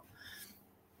World Cup.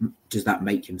 Does that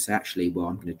make him say, actually, well,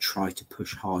 I'm going to try to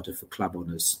push harder for club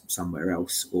honours somewhere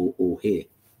else or here?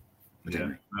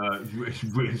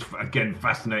 It's again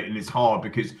fascinating. It's hard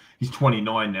because he's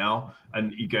 29 now,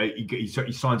 and he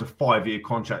signs a 5-year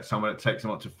contract somewhere that takes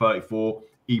him up to 34.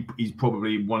 He's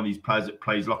probably one of these players that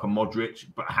plays like a Modric,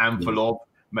 but a handful of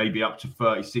maybe up to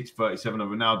 36, 37 of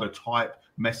Ronaldo type,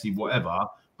 Messi, whatever.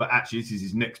 But actually, this is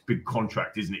his next big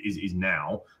contract, isn't it? Is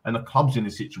now, and the club's in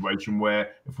a situation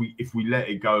where if we let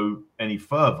it go any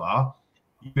further,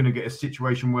 you're going to get a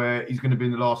situation where he's going to be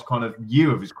in the last kind of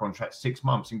year of his contract, 6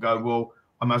 months, and go, well,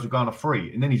 I might as well go on a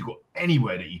free. And then he's got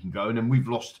anywhere that he can go. And then we've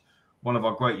lost one of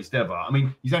our greatest ever. I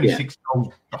mean, he's only 6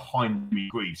 goals behind me,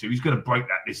 so he's going to break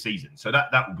that this season. So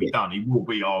that will be done. He will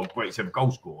be our greatest ever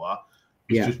goal scorer.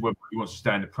 It's just whether he wants to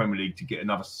stay in the Premier League to get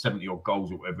another 70 odd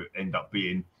goals or whatever it end up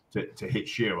being to hit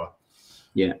Shearer.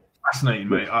 Yeah. Fascinating,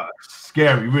 mate.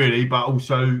 Scary, really. But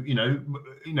also, you know,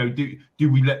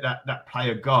 do we let that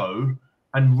player go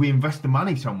and reinvest the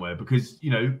money somewhere? Because,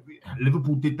 you know,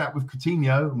 Liverpool did that with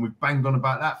Coutinho, and we've banged on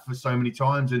about that for so many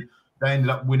times, and they ended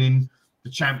up winning the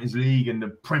Champions League and the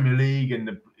Premier League and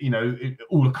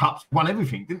all the cups, won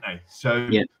everything, didn't they? So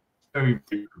very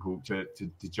difficult to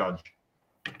judge.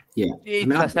 Yeah,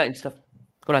 fascinating stuff.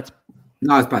 Go ahead.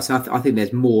 No, I was about to say, I think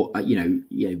there's more. When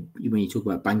you talk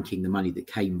about banking the money that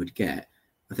Kane would get,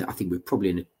 I think we're probably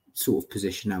in a sort of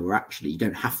position now where actually you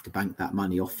don't have to bank that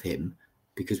money off him,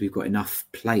 because we've got enough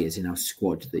players in our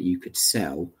squad that you could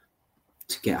sell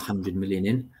to get 100 million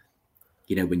in.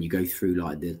 You know, when you go through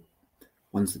like the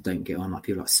ones that don't get on, like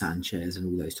people like Sanchez and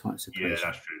all those types of players.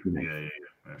 Yeah, that's true. You know. Yeah,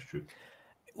 that's true.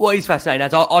 What is fascinating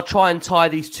is I'll try and tie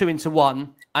these two into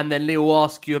one, and then Leo will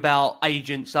ask you about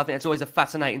agents. I think that's always a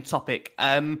fascinating topic.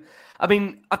 I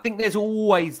mean, I think there's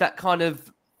always that kind of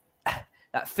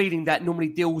that feeling that normally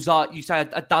deals are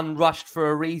done rushed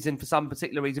for a reason, for some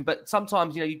particular reason. But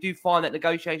sometimes, you do find that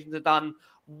negotiations are done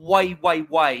way, way,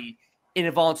 way in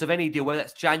advance of any deal, whether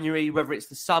that's January, whether it's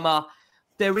the summer.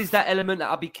 There is that element that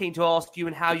I'd be keen to ask you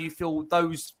and how you feel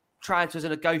those transfers are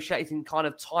negotiated in kind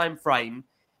of time frame.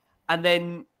 And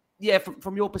then,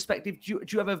 from your perspective, do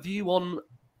you have a view on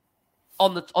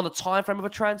the time frame of a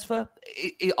transfer?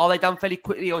 Are they done fairly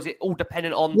quickly, or is it all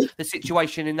dependent on the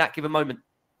situation in that given moment?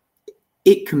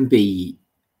 It can be,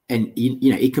 and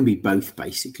it can be both,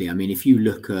 basically. I mean, if you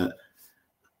look at,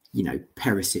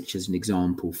 Perisic as an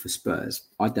example for Spurs,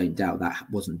 I don't doubt that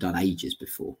wasn't done ages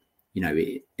before.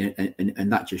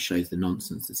 And that just shows the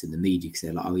nonsense that's in the media, because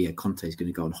they're like, oh yeah, Conte's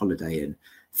going to go on holiday and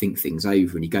think things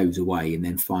over, and he goes away, and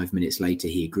then 5 minutes later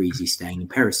he agrees he's staying and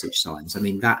Perisic signs. I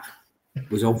mean, that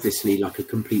was obviously like a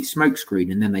complete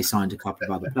smokescreen, and then they signed a couple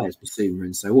of other players, Basuma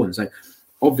and so on. So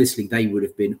obviously they would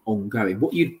have been ongoing.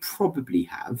 What you'd probably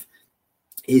have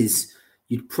is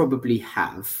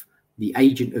the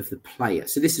agent of the player.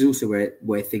 So this is also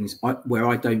where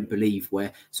I don't believe,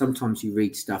 where sometimes you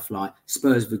read stuff like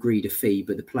Spurs have agreed a fee,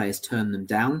 but the players turn them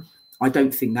down. I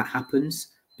don't think that happens,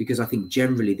 because I think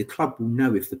generally the club will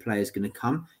know if the player's going to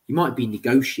come. You might be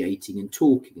negotiating and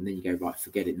talking, and then you go, right,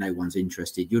 forget it, no one's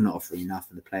interested, you're not offering enough,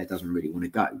 and the player doesn't really want to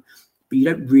go. But you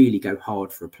don't really go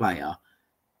hard for a player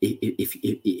if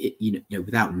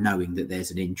without knowing that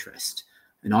there's an interest.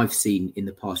 And I've seen in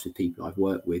the past with people I've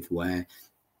worked with where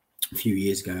a few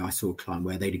years ago I saw a client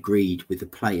where they'd agreed with the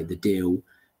player the deal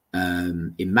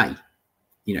in May.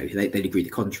 They'd agreed the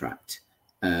contract.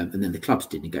 And then the clubs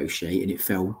did negotiate, and it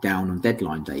fell down on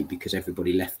deadline day because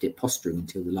everybody left it posturing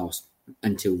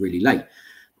until really late.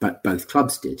 But both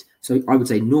clubs did. So I would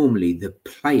say normally the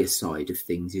player side of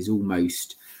things is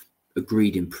almost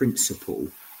agreed in principle,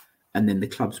 and then the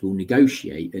clubs will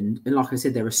negotiate. And like I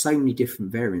said, there are so many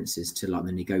different variances to like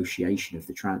the negotiation of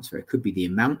the transfer. It could be the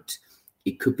amount.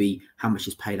 It could be how much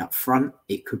is paid up front.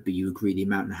 It could be you agree the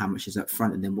amount and how much is up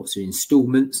front, and then what's the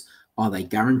instalments. Are they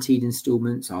guaranteed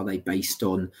instalments? Are they based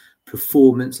on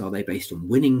performance? Are they based on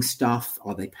winning stuff?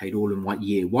 Are they paid all in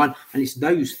year one? And it's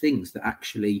those things that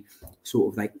actually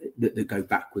sort of that go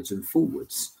backwards and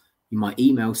forwards. You might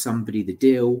email somebody the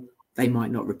deal. They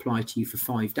might not reply to you for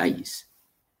 5 days,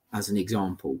 as an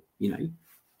example,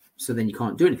 So then you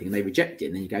can't do anything, and they reject it.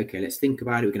 And then you go, okay, let's think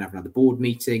about it. We're going to have another board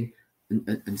meeting,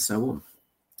 and so on.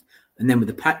 And then with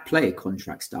the player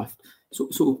contract stuff,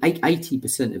 sort of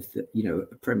 80% of the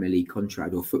a Premier League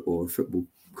contract or football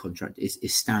contract is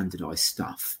standardised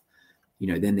stuff.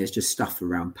 Then there's just stuff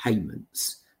around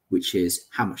payments, which is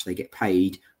how much they get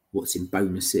paid, what's in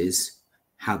bonuses,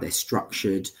 how they're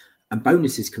structured. And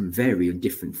bonuses can vary on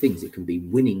different things. It can be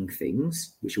winning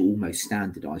things, which are almost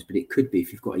standardised, but it could be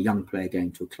if you've got a young player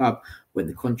going to a club, when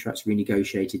the contract's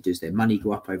renegotiated, does their money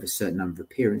go up over a certain number of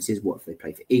appearances? What if they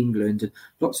play for England? And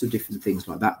lots of different things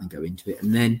like that that go into it.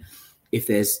 And then if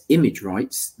there's image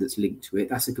rights that's linked to it,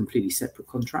 that's a completely separate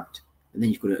contract. And then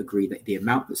you've got to agree that the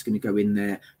amount that's going to go in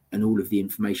there and all of the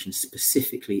information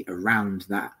specifically around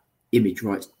that image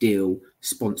rights deal,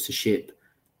 sponsorship,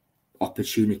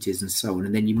 opportunities and so on.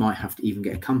 And then you might have to even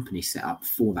get a company set up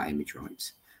for that image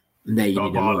rights. And there you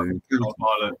need a lawyer.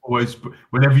 Always,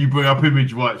 whenever you bring up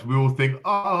image rights, we all think,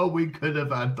 oh, we could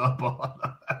have had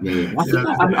Dybala. Yeah.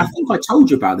 I think I told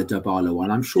you about the Dybala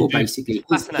one. I'm sure basically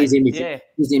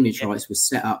his image rights was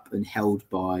set up and held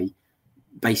by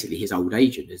basically his old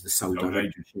agent as the sole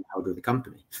director of the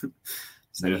company.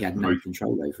 So he had no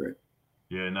control over it.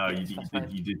 Yeah, no,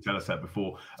 you did tell us that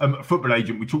before. Football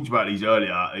agent, we talked about these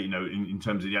earlier, in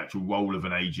terms of the actual role of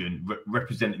an agent,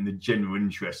 representing the genuine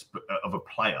interest of a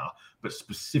player, but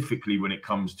specifically when it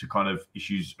comes to kind of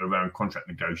issues around contract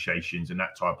negotiations and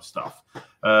that type of stuff.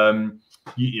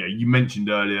 You mentioned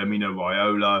earlier, Mino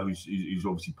Raiola, who's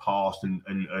obviously passed,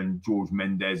 and George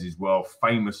Mendes as well,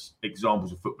 famous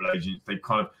examples of football agents. They've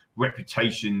kind of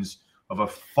reputations of a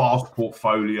fast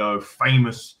portfolio,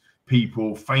 famous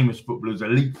people, famous footballers,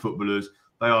 elite footballers.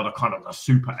 They are the kind of a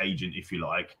super agent, if you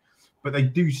like, but they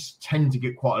do tend to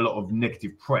get quite a lot of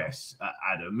negative press.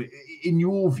 Adam, in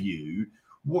your view,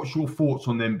 what's your thoughts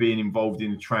on them being involved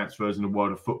in the transfers in the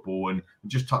world of football? And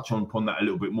just touch upon that a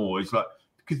little bit more. It's like,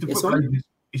 because the football agents,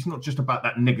 it's not just about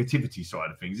that negativity side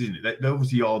of things, isn't it? They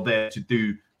obviously are there to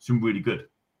do some really good.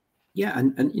 Yeah,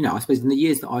 and I suppose in the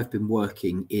years that I've been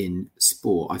working in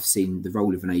sport, I've seen the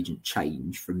role of an agent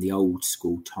change from the old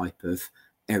school type of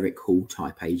Eric Hall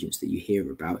type agents that you hear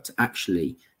about to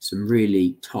actually some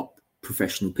really top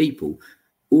professional people.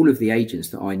 All of the agents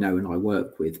that I know and I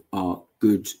work with are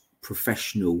good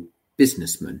professional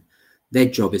businessmen. Their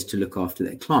job is to look after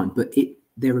their client, but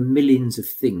there are millions of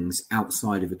things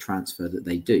outside of a transfer that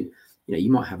they do.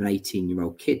 You might have an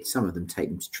 18-year-old kid. Some of them take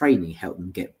them to training, help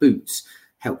them get boots,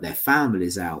 help their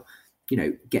families out,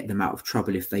 get them out of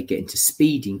trouble if they get into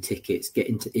speeding tickets,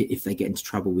 if they get into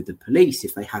trouble with the police,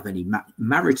 if they have any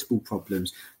marital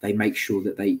problems, they make sure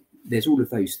that there's all of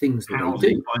those things that they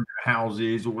do.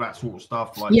 Houses, all that sort of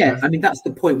stuff. I mean, that's the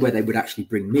point where they would actually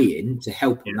bring me in to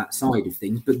help on that side of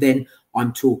things. But then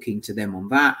I'm talking to them on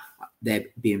that. They'd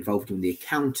be involved in the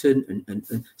accountant.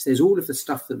 And so there's all of the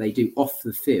stuff that they do off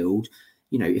the field.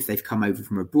 If they've come over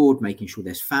from abroad, making sure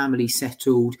there's family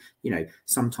settled,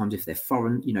 sometimes if they're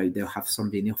foreign, they'll have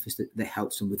somebody in the office that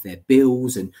helps them with their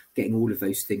bills and getting all of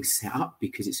those things set up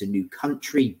because it's a new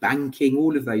country, banking,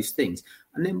 all of those things.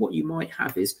 And then what you might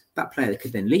have is that player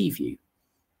could then leave you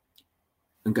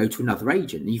and go to another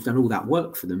agent. And you've done all that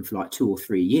work for them for like 2 or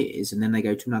 3 years, and then they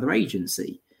go to another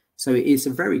agency. So it is a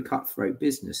very cutthroat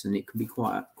business, and it can be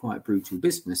quite a brutal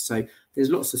business. So there's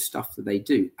lots of stuff that they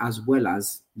do, as well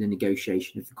as the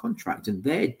negotiation of the contract. And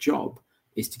their job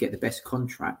is to get the best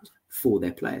contract for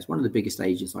their players. One of the biggest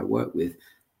agents I work with,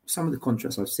 some of the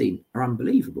contracts I've seen are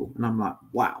unbelievable. And I'm like,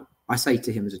 wow. I say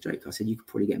to him as a joke, I said, you could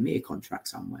probably get me a contract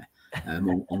somewhere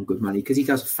on good money, because he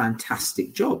does a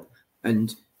fantastic job.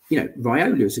 And,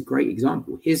 Raiola is a great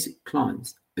example. His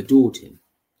clients adored him,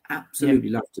 absolutely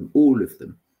loved him, all of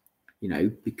them,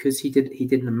 because he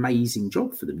did an amazing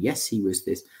job for them. Yes, he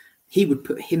would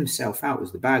put himself out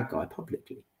as the bad guy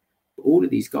publicly. But all of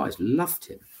these guys loved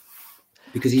him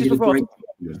because he did a great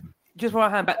job. Just before I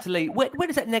hand back to Lee, where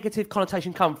does that negative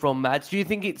connotation come from, Mads? Do you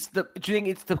think it's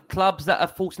the clubs that are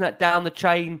forcing that down the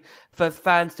chain for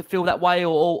fans to feel that way,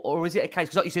 or is it a case,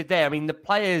 because like you said there, I mean, the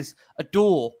players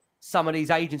adore some of these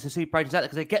agents and super agents out there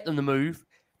because they get them to move.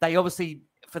 They obviously,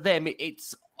 for them,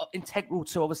 it's integral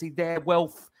to obviously their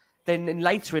wealth. Then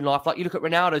later in life, like you look at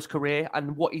Ronaldo's career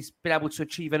and what he's been able to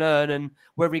achieve and earn, and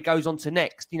wherever he goes on to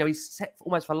next, he's set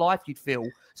almost for life, you'd feel.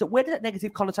 So where did that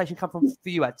negative connotation come from for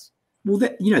you, Ads? Well,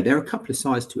 there are a couple of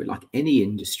sides to it. Like any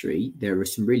industry, there are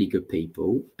some really good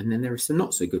people, and then there are some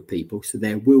not so good people. So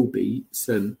there will be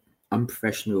some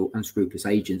unprofessional, unscrupulous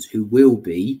agents who will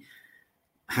be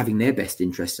having their best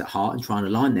interests at heart and trying to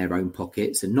line their own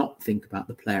pockets and not think about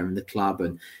the player and the club.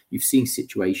 And you've seen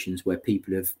situations where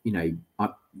people have,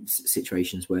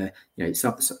 situations where,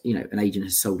 an agent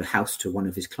has sold a house to one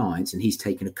of his clients and he's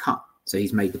taken a cut. So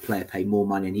he's made the player pay more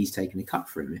money and he's taken a cut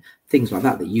for him. Things like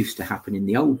that used to happen in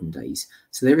the olden days.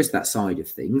 So there is that side of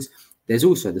things. There's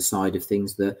also the side of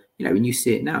things that, when you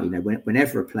see it now,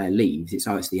 whenever a player leaves,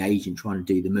 it's the agent trying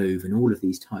to do the move and all of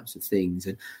these types of things.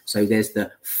 And so there's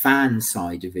the fan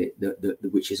side of it,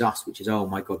 which is us, which is, oh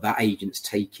my God, that agent's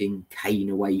taking Kane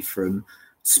away from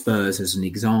Spurs as an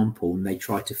example. And they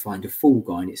try to find a fall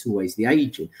guy and it's always the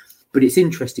agent. But it's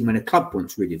interesting when a club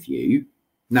wants rid of you,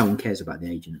 no one cares about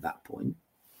the agent at that point.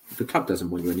 If the club doesn't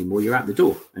want you anymore, you're out the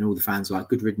door. And all the fans are like,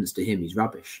 good riddance to him, he's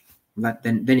rubbish.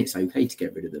 Then it's okay to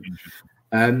get rid of them.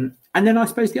 And then I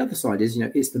suppose the other side is,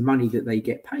 it's the money that they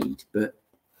get paid. But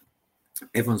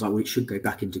everyone's like, well, it should go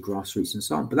back into grassroots and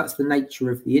so on. But that's the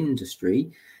nature of the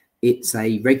industry. It's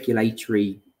a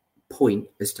regulatory point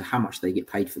as to how much they get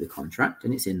paid for the contract.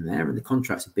 And it's in there. And the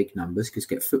contracts are big numbers because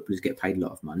footballers get paid a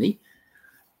lot of money.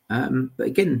 But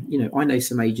again, I know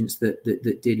some agents that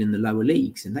deal in the lower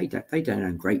leagues and they don't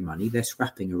earn great money. They're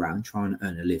scrapping around trying to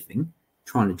earn a living,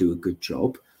 trying to do a good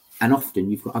job. And often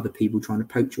you've got other people trying to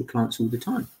poach your clients all the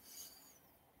time.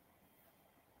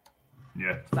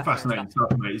 Yeah, fascinating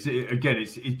stuff, mate.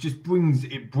 It just brings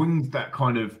that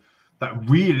kind of that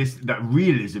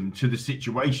realism to the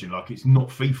situation. Like it's not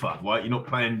FIFA, right? You're not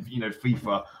playing,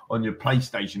 FIFA on your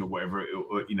PlayStation or whatever,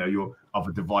 or your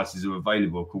other devices are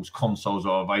available. Of course, consoles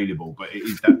are available, but it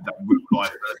is that real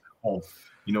life of,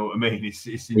 you know what I mean? It's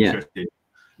interesting. Yeah.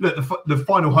 Look, the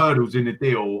final hurdles in the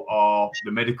deal are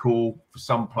the medical for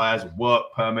some players, a work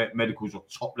permit. Medicals or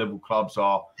top level clubs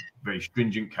are very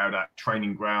stringent, carried out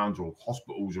training grounds or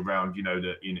hospitals around, in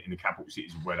the capital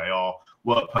cities where they are.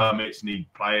 Work permits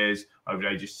need players over the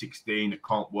age of 16 that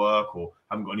can't work or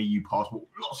haven't got an EU passport.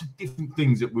 Lots of different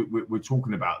things that we're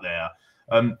talking about there.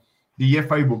 The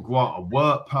FA will grant a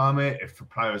work permit if a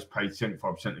player has played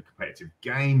 75% of competitive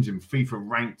games and FIFA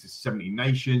ranked to 70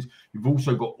 nations. You've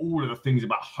also got all of the things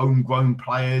about homegrown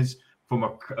players from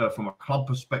a club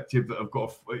perspective that have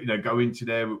got to go into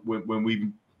there when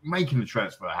we're making the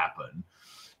transfer happen.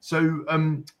 So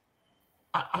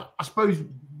I suppose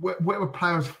where a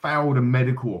player's failed a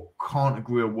medical or can't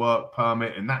agree a work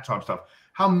permit and that type of stuff,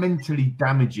 how mentally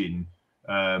damaging,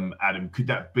 Adam, could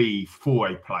that be for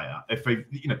a player if they,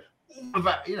 all of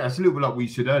that, it's a little bit like we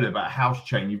said earlier about house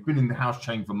chain. You've been in the house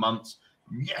chain for months.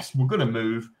 Yes, we're going to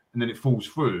move, and then it falls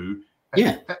through.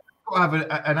 Yeah, that's got to have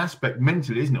an aspect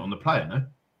mentally, isn't it, on the player? No.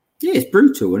 Yeah, it's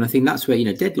brutal, and I think that's where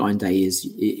deadline day is.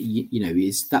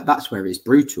 That's where it's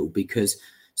brutal because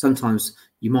sometimes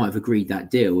you might have agreed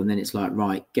that deal, and then it's like,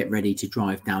 right, get ready to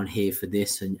drive down here for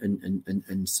this,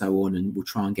 and so on, and we'll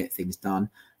try and get things done.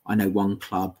 I know one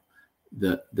club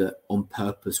that on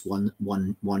purpose one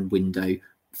window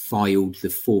filed the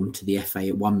form to the FA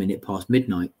at 1 minute past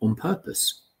midnight on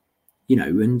purpose,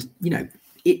 and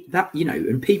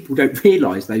people don't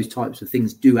realise those types of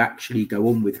things do actually go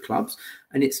on with clubs,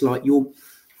 and it's like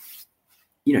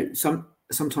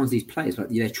sometimes these players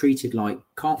they're treated like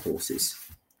cart horses,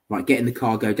 like get in the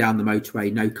car, go down the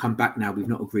motorway, no, come back now, we've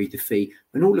not agreed the fee,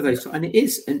 and all of those, and it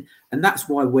is, and that's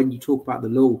why when you talk about the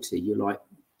loyalty, you're like,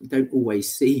 you don't always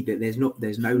see that there's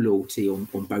no loyalty on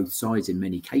both sides in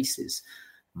many cases.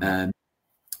 But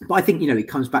I think, it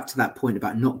comes back to that point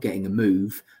about not getting a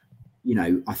move.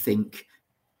 I think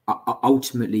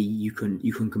ultimately you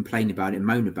can complain about it,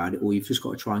 moan about it, or you've just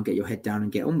got to try and get your head down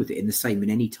and get on with it. And the same in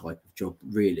any type of job,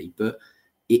 really. But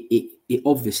it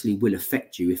obviously will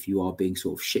affect you if you are being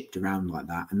sort of shipped around like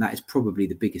that. And that is probably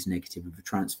the biggest negative of a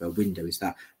transfer window, is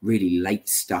that really late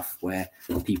stuff where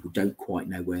people don't quite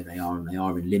know where they are and they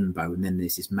are in limbo. And then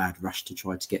there's this mad rush to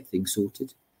try to get things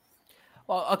sorted.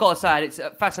 Well, I've got to say, it's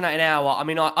a fascinating hour. I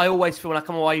mean, I always feel when I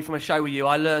come away from a show with you,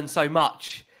 I learn so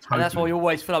much. Totally. And that's why we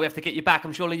always feel like we have to get you back.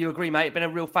 I'm sure you agree, mate. It's been a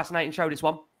real fascinating show, this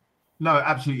one. No, it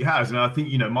absolutely has. And I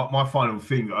think, my final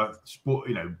thing,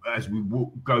 as we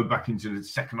go back into the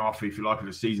second half, if you like, of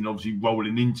the season, obviously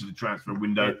rolling into the transfer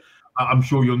window, I'm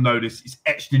sure you'll notice it's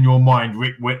etched in your mind,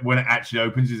 Rick, when it actually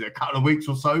opens. Is it a couple of weeks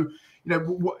or so?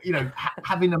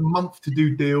 Having a month to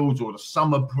do deals, or the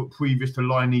summer previous to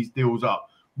line these deals up.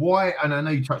 Why? And I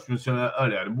know you touched on this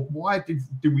earlier. Why do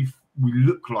we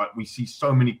look like we see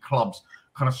so many clubs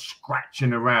kind of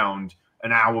scratching around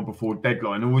an hour before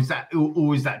deadline, or is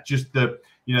that just the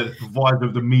the provider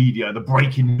of the media, the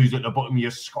breaking news at the bottom of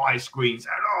your Sky screens,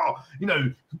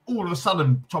 and all of a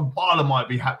sudden Tom Barlow might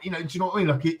be happy. Do you know what I mean?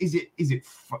 Like, is it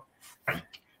fake?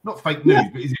 Not fake news,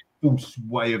 but is it a false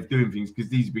way of doing things? Because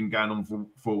these have been going on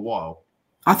for a while.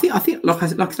 I think, like I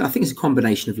said, I think it's a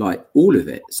combination of like all of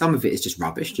it. Some of it is just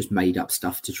rubbish, just made up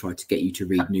stuff to try to get you to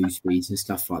read news feeds and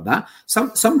stuff like that.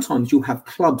 Sometimes you'll have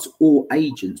clubs or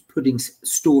agents putting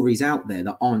stories out there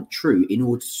that aren't true in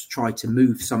order to try to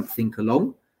move something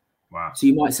along. Wow. So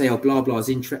you might say, blah, blah's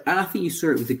interesting. And I think you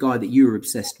saw it with the guy that you were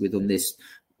obsessed with on this,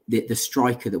 the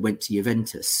striker that went to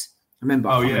Juventus. I remember.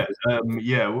 Oh,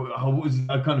 yeah. What was,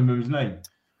 I can't remember his name.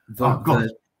 God.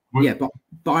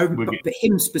 But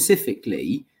him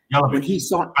specifically, when he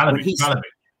signed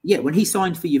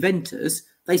for Juventus,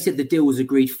 they said the deal was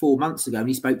agreed 4 months ago, and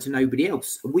he spoke to nobody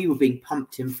else, and we were being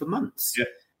pumped him for months.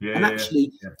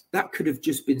 That could have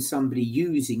just been somebody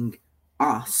using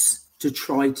us to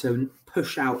try to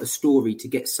push out a story to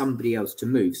get somebody else to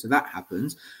move. So that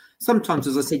happens. Sometimes,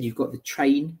 as I said, you've got the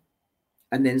chain,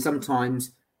 and then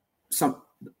sometimes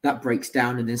that breaks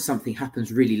down, and then something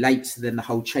happens really late, so then the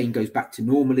whole chain goes back to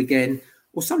normal again.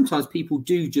 Or sometimes people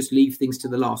do just leave things to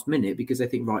the last minute because they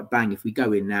think, right, bang, if we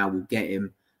go in now, we'll get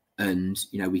him, and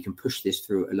we can push this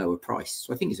through at a lower price.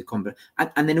 So I think it's a combination,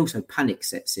 and then also panic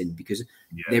sets in because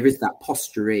there is that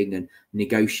posturing and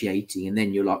negotiating, and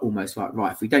then you're like almost like,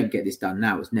 right, if we don't get this done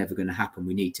now, it's never going to happen.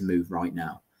 We need to move right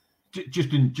now.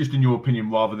 Just in your opinion,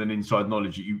 rather than inside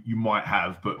knowledge that you might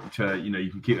have, but you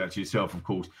can keep that to yourself, of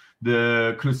course.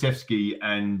 The Kulusevski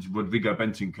and Rodrigo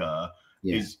Bentancur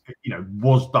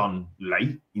was done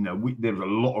late. There was a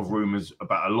lot of rumours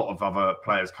about a lot of other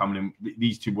players coming in.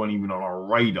 These two weren't even on our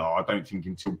radar, I don't think,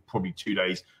 until probably 2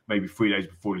 days, maybe 3 days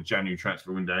before the January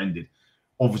transfer window ended.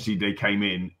 Obviously, they came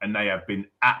in and they have been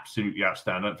absolutely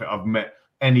outstanding. I don't think I've met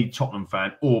any Tottenham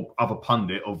fan or other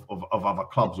pundit of other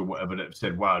clubs or whatever that have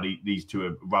said, wow, these two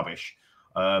are rubbish.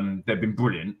 They've been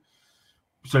brilliant.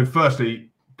 So firstly,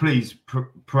 please,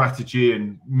 Paratici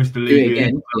and Mr. Levy,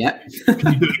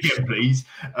 can you do it again, please?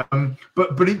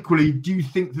 But equally, do you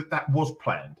think that was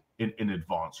planned in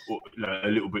advance, or a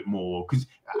little bit more? Because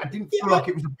I didn't feel like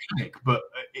it was a panic, but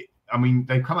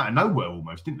they come out of nowhere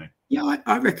almost, didn't they? Yeah,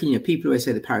 I reckon, people always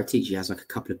say that Paratici has like a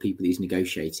couple of people that he's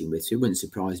negotiating with. So it wouldn't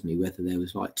surprise me whether there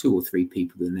was like 2 or 3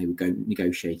 people that they were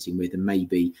negotiating with, and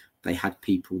maybe they had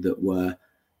people that were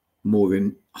more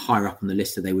higher up on the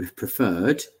list that they would have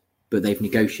preferred, but they've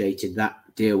negotiated that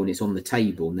deal and it's on the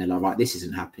table, and they're like, right, this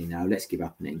isn't happening now. Let's give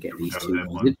up on it and get these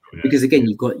two. Because again,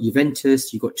 you've got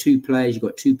Juventus, you've got 2 players, you've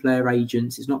got 2 player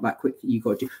agents. It's not that quick. You've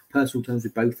got to do personal terms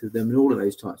with both of them and all of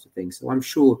those types of things. So I'm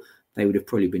sure they would have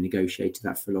probably been negotiated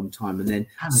that for a long time. And then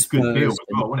that's a good deal as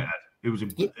well, wasn't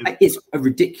it? It's a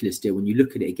ridiculous deal when you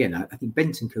look at it again. I think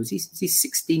Bentancur, he's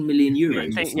 16 million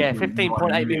euros.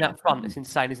 15.8 million up front. It's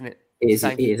insane, isn't it? It is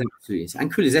absolutely insane.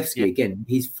 And Kulusevski, again,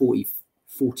 he's 40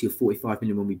 or 45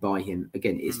 million when we buy him.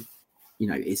 Again,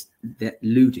 it's they're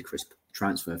ludicrous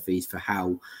transfer fees for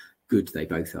how good they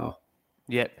both are.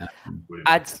 Yeah.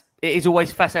 Ads. It is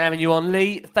always fascinating having you on,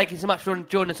 Lee. Thank you so much for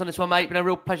joining us on this one, mate. It's been a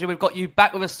real pleasure. We've got you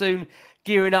back with us soon,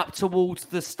 gearing up towards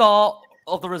the start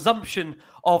of the resumption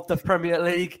of the Premier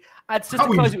League. And just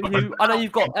to close it with you, I know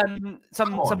you've got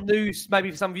some news,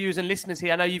 maybe for some viewers and listeners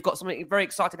here. I know you've got something very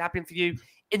exciting happening for you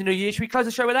in the new year. Should we close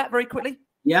the show with that very quickly?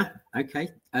 Yeah. Okay.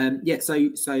 So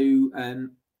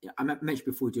I mentioned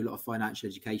before, we do a lot of financial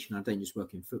education. I don't just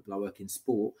work in football; I work in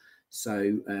sport.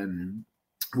 So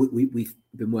we've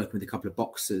been working with a couple of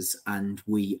boxers, and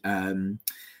we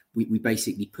we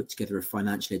basically put together a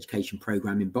financial education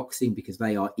program in boxing because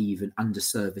they are even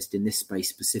underserviced in this space,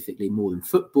 specifically more than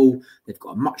football. They've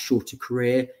got a much shorter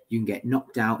career. You can get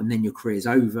knocked out and then your career's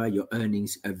over. Your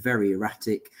earnings are very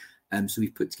erratic. So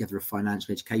we've put together a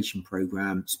financial education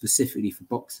program specifically for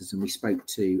boxers, and we spoke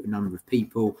to a number of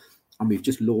people. And we've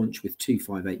just launched with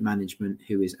 258 Management,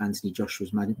 who is Anthony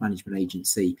Joshua's management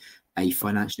agency, a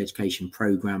financial education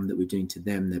program that we're doing to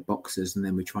them, their boxers, and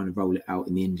then we're trying to roll it out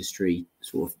in the industry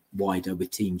sort of wider with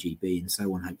Team GB and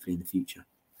so on, hopefully in the future.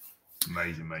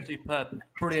 Amazing, mate. Superb.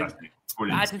 Brilliant.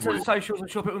 Brilliant. Add into the socials. I'm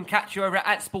sure people can catch you over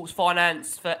at Sports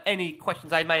Finance for any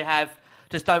questions they may have.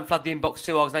 Just don't flood the inbox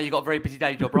too hard. Now you've got a very busy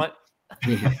day job, right?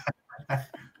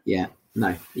 Yeah.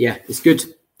 It's good.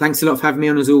 Thanks a lot for having me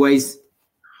on as always.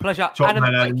 Pleasure. Adam,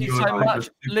 thank you so much.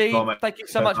 Lee, thank you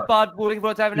so much, Bud. We're looking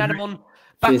forward to having Adam on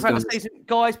back for the season.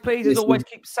 Guys, please, as always,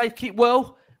 keep safe, keep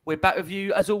well. We're back with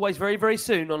you, as always, very, very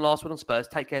soon on Last Word on Spurs.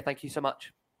 Take care. Thank you so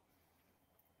much.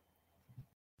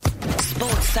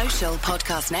 Sports Social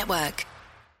Podcast Network.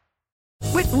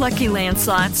 With Lucky Land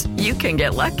Slots, you can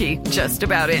get lucky just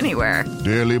about anywhere.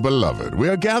 Dearly beloved, we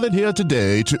are gathered here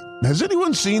today to... Has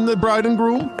anyone seen the bride and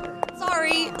groom?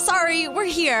 Sorry, we're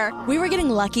here. We were getting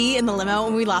lucky in the limo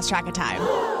and we lost track of time.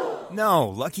 No,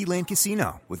 Lucky Land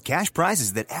Casino, with cash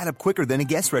prizes that add up quicker than a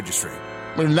guest registry.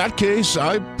 In that case,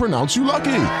 I pronounce you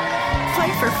lucky.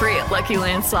 Play for free at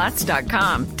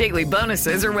LuckyLandSlots.com. Daily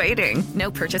bonuses are waiting. No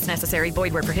purchase necessary.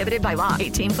 Void where prohibited by law.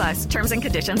 18+. Terms and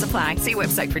conditions apply. See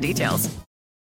website for details.